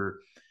starter.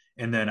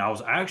 And then I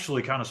was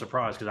actually kind of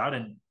surprised because I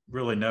didn't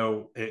really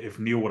know if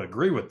Neil would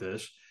agree with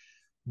this.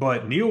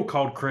 But Neil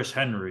called Chris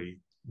Henry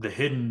the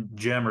hidden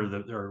gem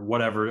or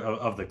whatever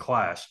of the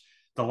class.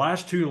 The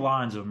last two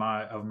lines of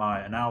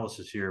my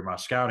analysis here, my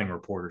scouting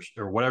reporters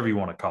or whatever you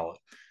want to call it,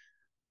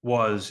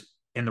 was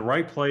in the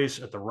right place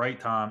at the right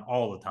time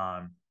all the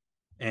time,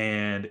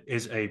 and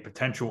is a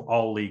potential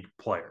all-league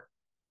player.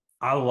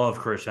 I love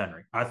Chris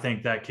Henry. I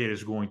think that kid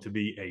is going to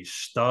be a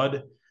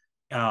stud,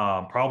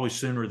 probably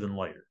sooner than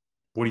later.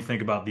 What do you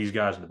think about these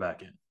guys in the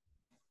back end?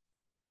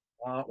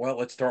 Well,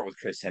 let's start with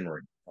Chris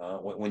Henry.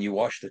 When you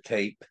watch the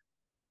tape,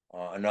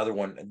 another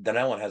one,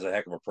 Dunellen has a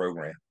heck of a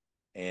program.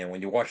 And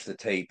when you watch the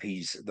tape,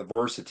 the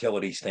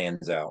versatility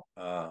stands out.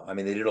 I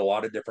mean, they did a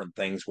lot of different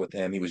things with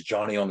him. He was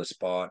Johnny on the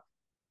spot.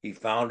 He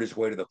found his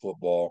way to the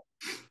football.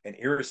 And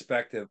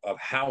irrespective of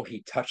how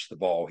he touched the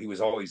ball, he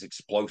was always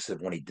explosive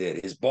when he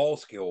did. His ball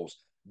skills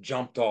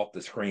jumped off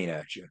the screen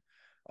at you.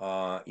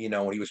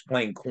 When he was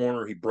playing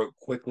corner, he broke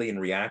quickly and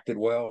reacted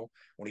well.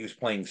 When he was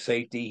playing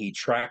safety, he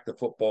tracked the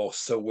football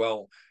so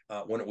well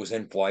when it was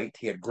in flight.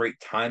 He had great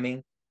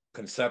timing.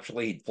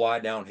 Conceptually, he'd fly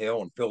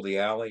downhill and fill the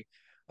alley.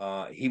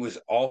 He was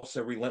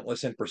also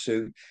relentless in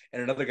pursuit.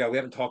 And another guy, we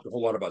haven't talked a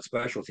whole lot about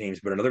special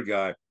teams, but another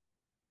guy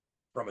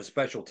from a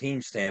special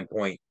team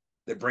standpoint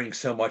that brings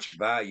so much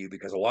value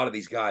because a lot of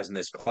these guys in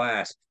this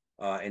class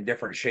in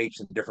different shapes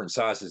and different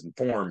sizes and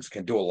forms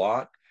can do a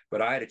lot.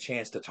 But I had a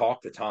chance to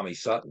talk to Tommy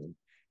Sutton.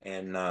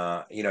 And,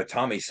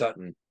 Tommy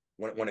Sutton,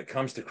 when it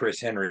comes to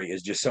Chris Henry,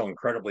 is just so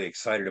incredibly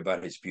excited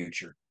about his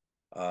future.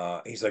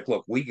 He's like,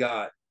 look, we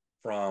got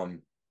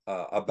from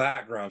a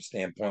background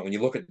standpoint, when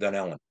you look at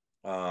Dunellen,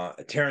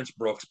 Terrence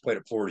Brooks played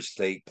at Florida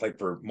State, played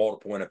for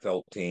multiple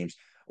NFL teams.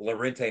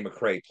 Lorente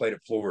McCray played at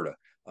Florida.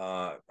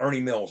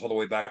 Ernie Mills, all the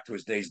way back to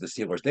his days of the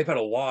Steelers. They've had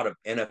a lot of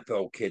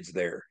NFL kids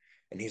there.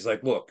 And he's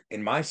like, look,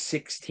 in my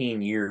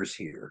 16 years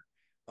here,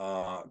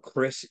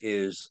 Chris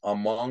is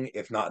among,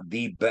 if not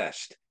the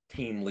best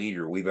team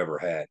leader we've ever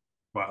had.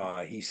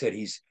 Wow. He said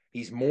he's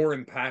more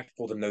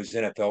impactful than those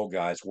NFL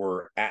guys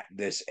were at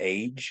this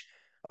age.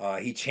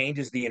 He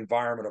changes the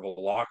environment of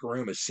a locker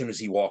room as soon as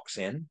he walks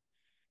in.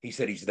 He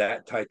said he's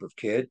that type of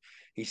kid.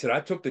 He said, I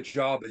took the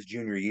job his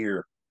junior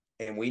year,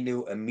 and we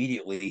knew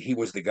immediately he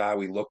was the guy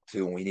we looked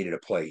to when we needed a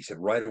play. He said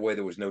right away,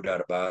 there was no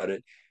doubt about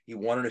it. He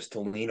wanted us to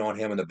lean on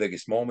him in the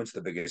biggest moments,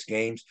 the biggest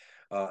games.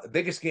 The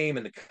biggest game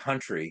in the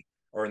country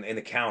or in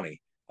the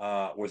county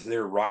was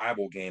their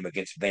rival game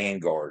against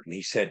Vanguard. And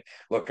he said,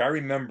 look, I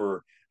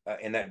remember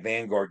in that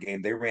Vanguard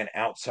game, they ran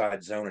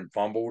outside zone and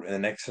fumbled. And the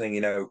next thing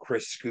you know,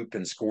 Chris scooped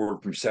and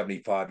scored from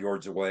 75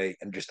 yards away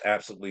and just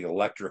absolutely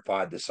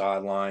electrified the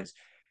sidelines.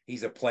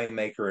 He's a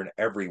playmaker in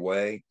every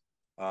way.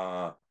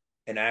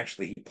 And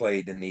actually, he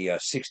played in the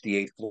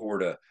 68th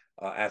Florida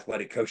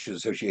Athletic Coaches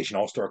Association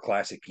All-Star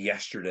Classic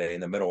yesterday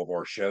in the middle of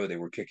our show. They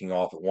were kicking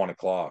off at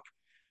 1:00.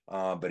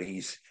 But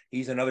he's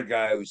another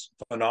guy who's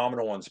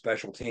phenomenal on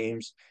special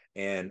teams.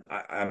 And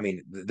I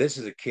mean, this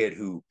is a kid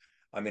who,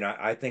 I mean,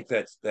 I think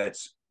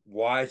that's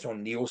wise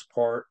on Neil's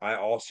part. I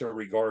also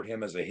regard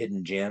him as a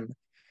hidden gem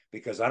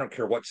because I don't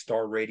care what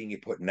star rating you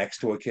put next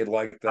to a kid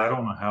like I that.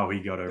 don't know how he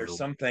got over. There's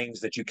some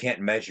things that you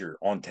can't measure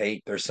on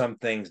tape. There's some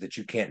things that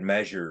you can't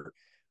measure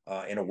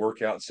in a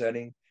workout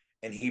setting,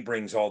 and he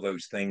brings all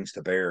those things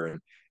to bear.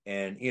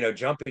 And you know,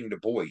 jumping to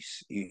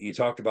Boyce, you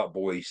talked about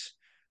Boyce.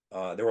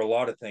 There were a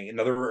lot of things.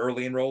 Another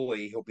early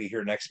enrollee. He'll be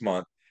here next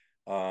month.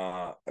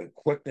 A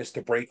quickness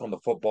to break on the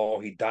football.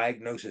 He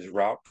diagnoses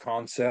route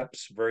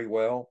concepts very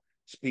well.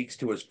 Speaks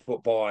to his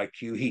football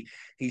IQ.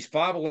 He's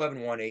 5'11",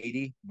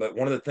 180. But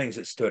one of the things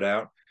that stood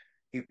out,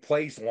 he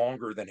plays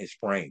longer than his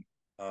frame.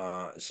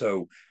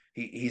 So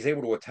he's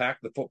able to attack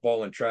the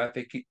football in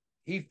traffic.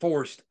 He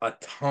forced a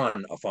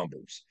ton of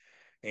fumbles,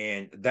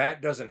 and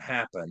that doesn't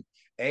happen.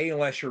 A,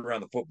 unless you're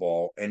around the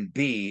football, and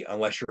B,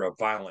 unless you're a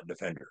violent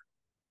defender.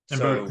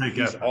 So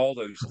he's all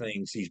those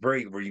things. He's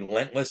very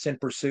relentless in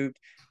pursuit.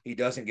 He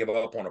doesn't give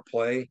up on a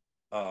play.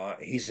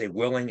 He's a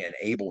willing and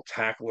able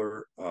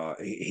tackler.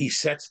 He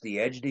sets the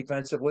edge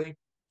defensively.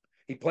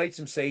 He played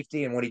some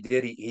safety, and when he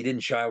did, he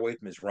didn't shy away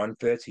from his run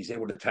fits. He's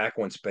able to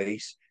tackle in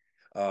space.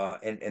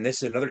 And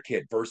this is another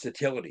kid,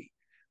 versatility.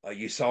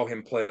 You saw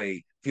him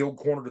play field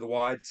corner to the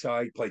wide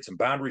side, played some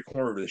boundary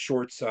corner to the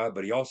short side,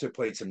 but he also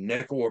played some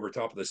nickel over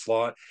top of the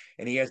slot,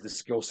 and he has the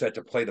skill set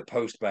to play the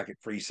post back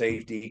at free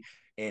safety.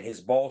 And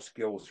his ball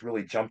skills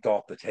really jumped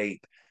off the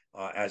tape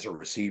as a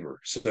receiver.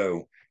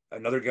 So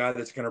another guy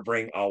that's going to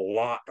bring a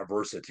lot of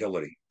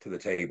versatility to the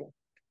table.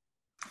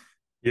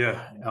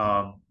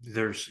 Yeah,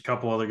 there's a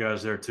couple other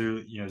guys there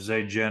too. You know,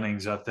 Zay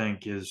Jennings, I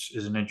think, is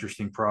an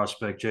interesting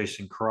prospect.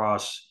 Jason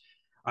Cross,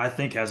 I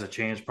think, has a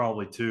chance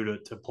probably too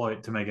to play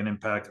to make an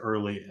impact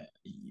early,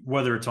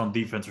 whether it's on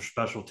defense or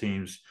special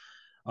teams.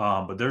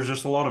 But there's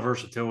just a lot of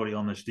versatility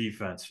on this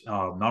defense,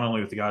 not only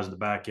with the guys in the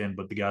back end,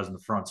 but the guys in the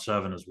front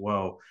seven as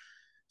well.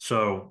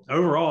 So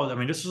overall, I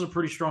mean, this is a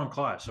pretty strong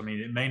class. I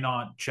mean, it may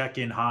not check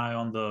in high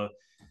on the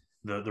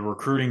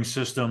recruiting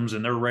systems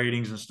and their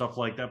ratings and stuff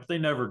like that, but they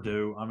never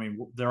do. I mean,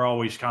 they're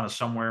always kind of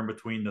somewhere in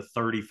between the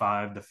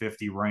 35 to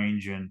 50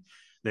 range, and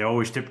they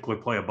always typically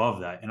play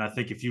above that. And I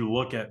think if you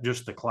look at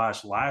just the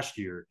class last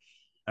year,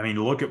 I mean,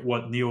 look at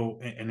what Neil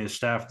and his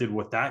staff did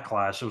with that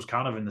class. It was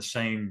kind of in the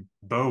same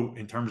boat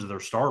in terms of their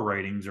star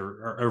ratings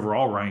or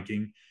overall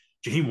ranking.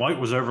 Jaheim White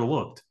was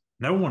overlooked.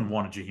 No one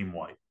wanted Jaheim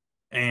White.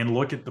 And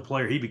look at the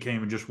player he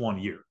became in just 1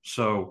 year.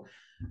 So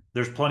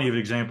there's plenty of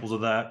examples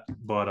of that.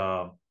 But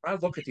I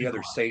look at the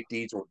other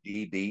safeties or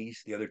DBs,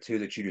 the other two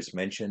that you just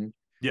mentioned.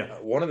 Yeah.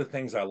 One of the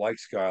things I like,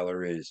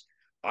 Skylar, is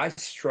I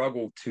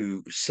struggle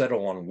to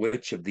settle on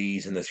which of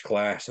these in this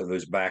class of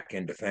those back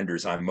end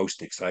defenders I'm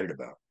most excited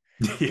about.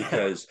 Yeah.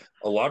 Because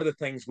a lot of the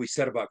things we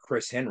said about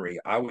Chris Henry,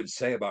 I would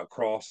say about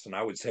Cross and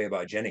I would say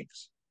about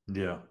Jennings.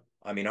 Yeah.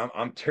 I mean,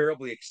 I'm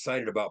terribly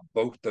excited about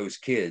both those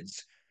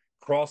kids.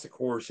 Cross, of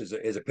course,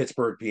 is a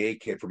Pittsburgh,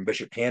 PA kid from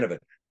Bishop Canevin,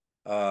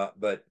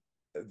 but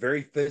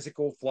very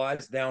physical,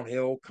 flies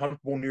downhill,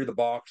 comfortable near the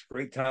box,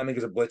 great timing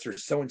as a blitzer,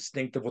 so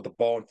instinctive with the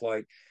ball in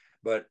flight.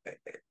 But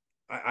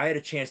I had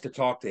a chance to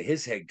talk to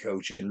his head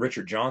coach and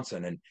Richard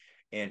Johnson,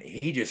 and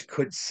he just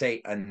couldn't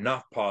say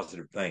enough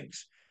positive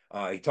things.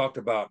 He talked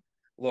about,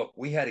 look,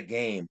 we had a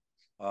game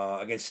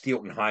against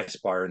Steelton High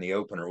Spire in the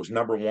opener. It was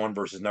number 1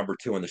 versus number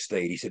 2 in the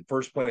state. He said,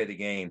 first play of the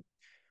game,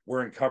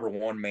 we're in cover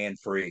 1 man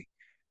free.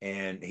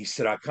 And he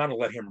said, I kind of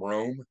let him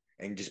roam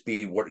and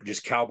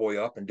just cowboy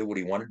up and do what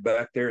he wanted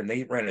back there. And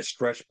they ran a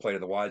stretch play to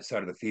the wide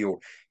side of the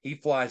field. He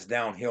flies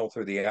downhill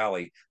through the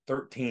alley,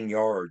 13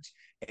 yards,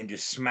 and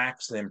just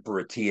smacks them for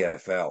a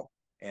TFL.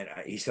 And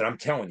he said, I'm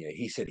telling you,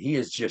 he said, he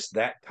is just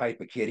that type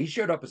of kid. He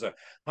showed up as a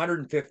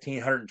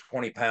 115,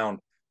 120-pound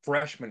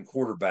freshman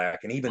quarterback.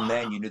 And even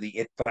then, you knew the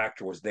it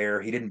factor was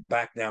there. He didn't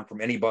back down from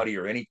anybody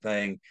or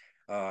anything.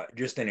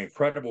 Just an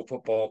incredible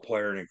football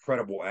player, an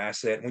incredible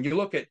asset. When you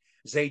look at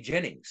Zay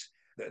Jennings,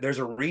 There's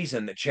a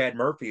reason that Chad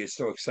Murphy is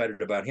so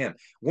excited about him.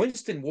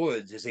 Winston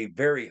Woods is a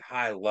very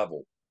high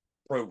level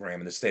program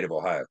in the state of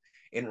Ohio.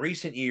 In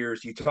recent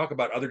years, you talk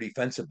about other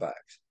defensive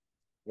backs.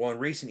 Well, in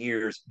recent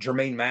years,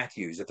 Jermaine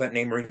Matthews, if that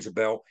name rings a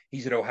bell,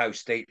 he's at Ohio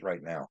State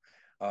right now.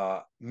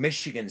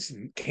 Michigan's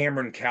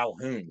Cameron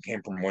Calhoun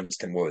came from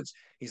Winston Woods.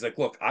 He's like,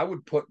 look, I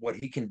would put what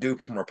he can do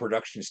from a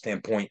production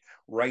standpoint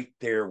right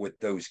there with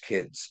those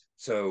kids.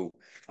 So,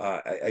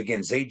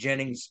 again, Zay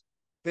Jennings,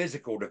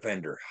 physical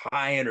defender,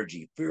 high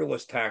energy,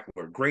 fearless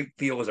tackler, great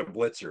feel as a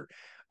blitzer,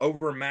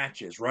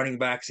 overmatches running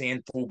backs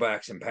and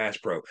fullbacks in pass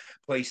pro,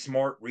 plays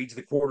smart, reads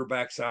the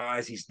quarterback's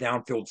eyes. He's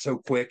downfield so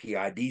quick. He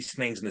IDs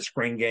things in the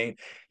screen game.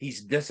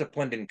 He's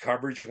disciplined in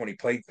coverage. When he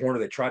played corner,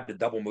 they tried to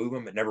double move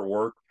him. It never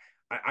worked.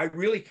 I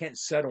really can't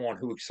settle on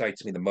who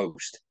excites me the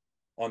most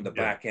on the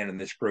back end in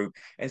this group.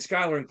 And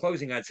Skylar, in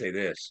closing, I'd say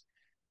this.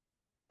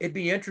 It'd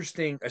be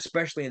interesting,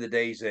 especially in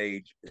today's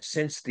age,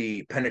 since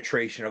the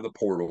penetration of the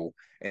portal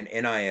and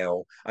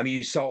NIL. I mean,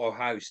 you saw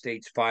Ohio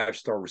State's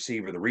 5-star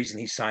receiver. The reason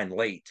he signed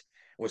late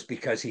was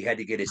because he had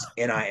to get his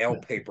NIL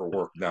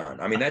paperwork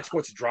done. I mean, that's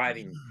what's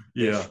driving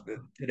this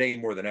today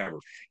more than ever,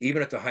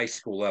 even at the high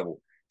school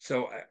level.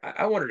 So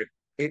I wondered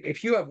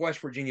if you have West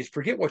Virginians,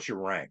 forget what you're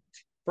ranked.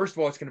 First of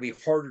all, it's going to be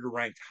harder to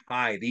rank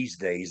high these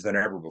days than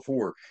ever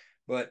before.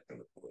 But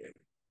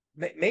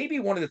maybe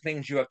one of the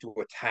things you have to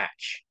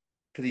attach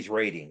to these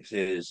ratings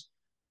is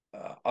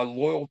a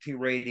loyalty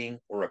rating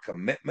or a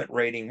commitment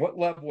rating. What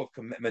level of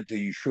commitment do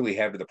you truly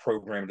have to the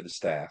program, to the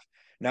staff?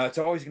 Now, it's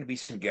always going to be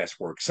some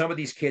guesswork. Some of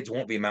these kids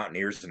won't be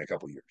Mountaineers in a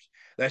couple of years.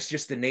 That's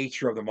just the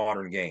nature of the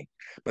modern game.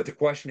 But the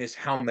question is,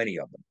 how many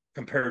of them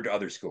compared to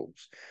other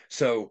schools?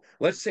 So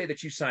let's say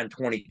that you sign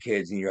 20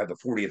 kids and you have the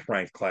 40th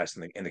ranked class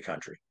in the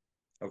country.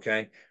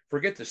 Okay,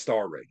 forget the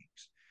star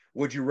ratings.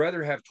 Would you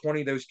rather have 20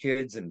 of those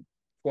kids and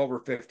 12 or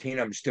 15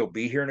 of them still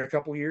be here in a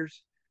couple of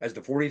years as the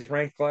 40th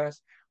ranked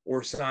class,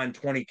 or sign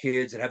 20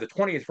 kids and have the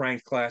 20th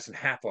ranked class and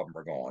half of them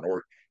are gone,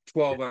 or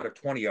 12 out of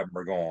 20 of them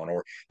are gone?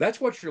 Or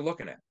that's what you're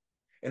looking at.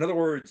 In other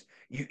words,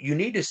 you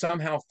need to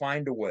somehow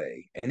find a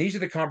way, and these are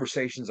the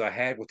conversations I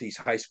had with these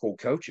high school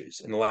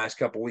coaches in the last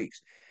couple of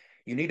weeks.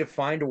 You need to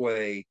find a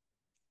way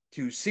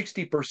to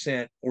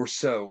 60% or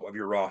so of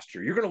your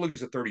roster. You're going to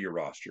lose a 30-year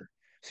roster.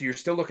 So you're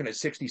still looking at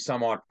 60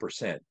 some odd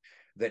percent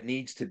that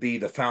needs to be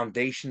the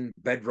foundation,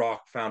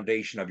 bedrock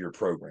foundation of your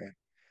program.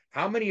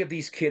 How many of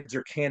these kids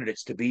are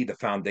candidates to be the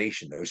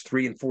foundation, those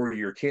 3 and 4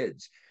 year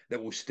kids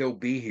that will still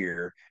be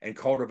here and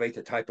cultivate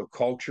the type of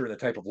culture and the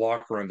type of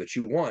locker room that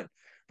you want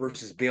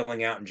versus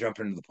bailing out and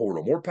jumping into the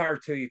portal? More power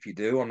to you if you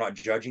do. I'm not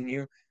judging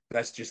you.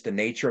 That's just the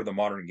nature of the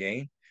modern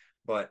game.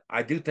 But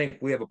I do think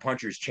we have a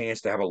puncher's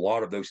chance to have a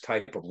lot of those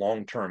type of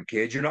long-term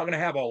kids. You're not going to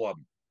have all of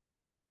them.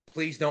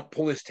 Please don't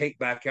pull this tape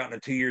back out in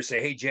 2 years, say,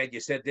 hey, Jed, you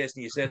said this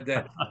and you said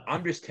that.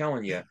 I'm just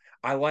telling you,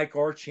 I like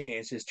our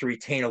chances to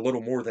retain a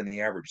little more than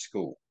the average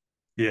school.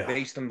 Yeah.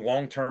 Based on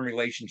long-term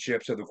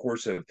relationships over the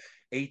course of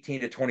 18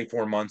 to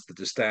 24 months that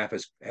the staff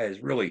has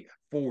really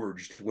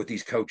forged with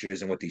these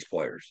coaches and with these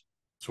players.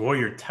 So what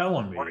you're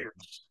telling me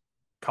is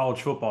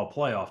college football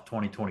playoff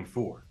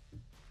 2024.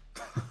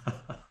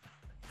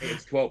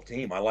 It's 12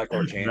 team. I like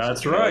our chances.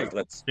 That's right.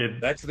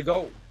 That's the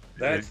goal.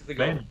 That's the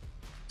goal.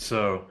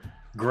 So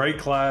great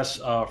class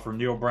for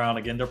Neil Brown.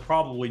 Again, they're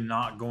probably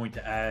not going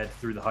to add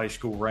through the high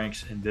school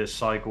ranks in this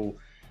cycle.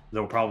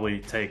 They'll probably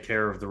take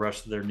care of the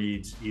rest of their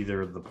needs,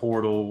 either the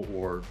portal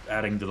or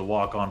adding to the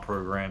walk-on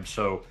program.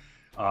 So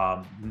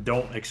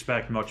don't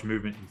expect much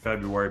movement in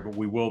February, but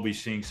we will be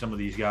seeing some of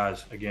these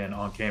guys, again,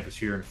 on campus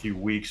here in a few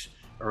weeks.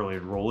 Early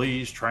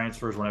enrollees,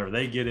 transfers, whenever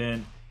they get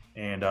in.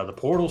 And the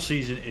portal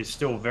season is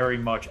still very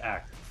much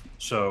active.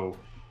 So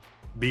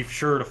be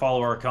sure to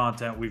follow our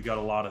content. We've got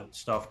a lot of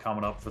stuff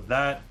coming up for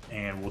that,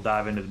 and we'll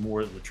dive into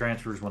more of the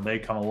transfers when they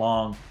come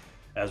along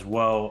as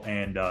well.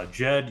 And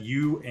Jed,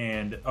 you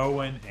and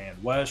Owen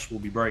and Wes will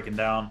be breaking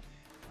down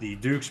the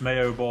Duke's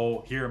Mayo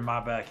Bowl here in my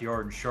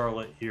backyard in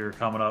Charlotte here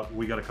coming up.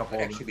 We got a couple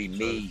of them. Actually,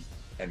 me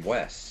and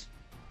Wes.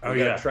 We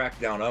got to track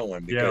down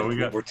Owen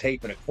because we're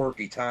taping at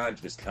quirky times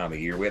this time of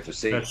year. We have to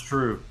see. That's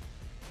true.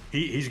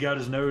 He's got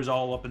his nose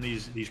all up in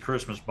these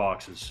Christmas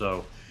boxes.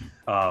 So,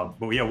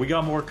 but yeah, we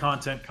got more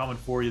content coming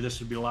for you. This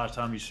will be the last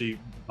time you see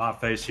my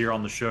face here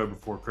on the show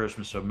before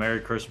Christmas. So Merry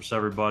Christmas,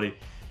 everybody.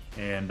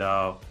 And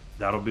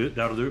that'll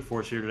do it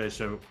for us here today.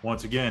 So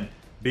once again,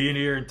 being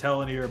here and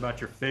telling you about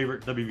your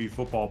favorite WV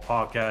football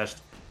podcast.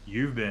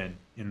 You've been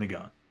in the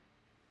gun.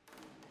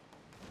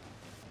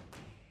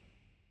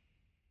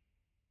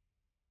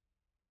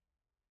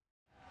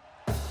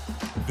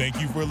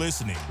 Thank you for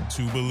listening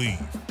to Believe.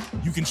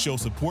 You can show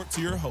support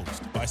to your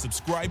host by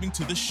subscribing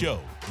to the show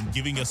and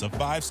giving us a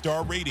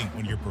 5-star rating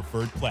on your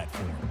preferred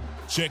platform.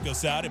 Check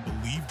us out at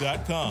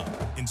Believe.com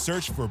and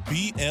search for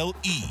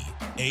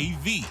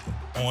BLEAV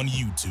on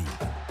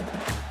YouTube.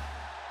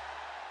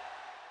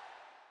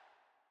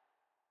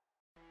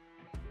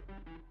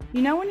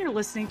 You know when you're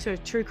listening to a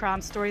true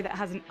crime story that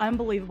has an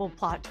unbelievable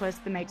plot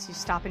twist that makes you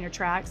stop in your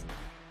tracks?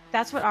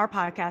 That's what our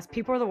podcast,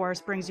 People Are the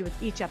Worst, brings you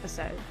with each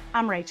episode.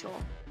 I'm Rachel.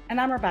 And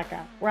I'm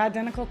Rebecca. We're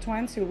identical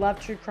twins who love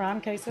true crime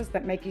cases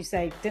that make you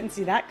say, didn't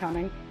see that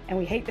coming, and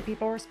we hate the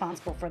people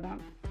responsible for them.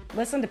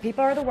 Listen to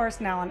People Are the Worst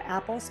now on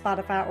Apple,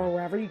 Spotify, or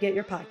wherever you get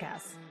your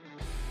podcasts.